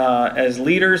as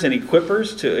leaders and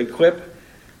equippers to equip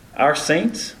our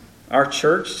saints, our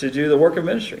church, to do the work of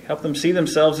ministry. Help them see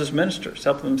themselves as ministers.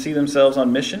 Help them see themselves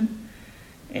on mission.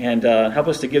 And help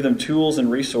us to give them tools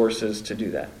and resources to do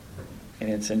that.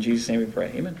 And it's in Jesus' name we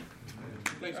pray. Amen.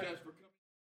 Thanks, guys.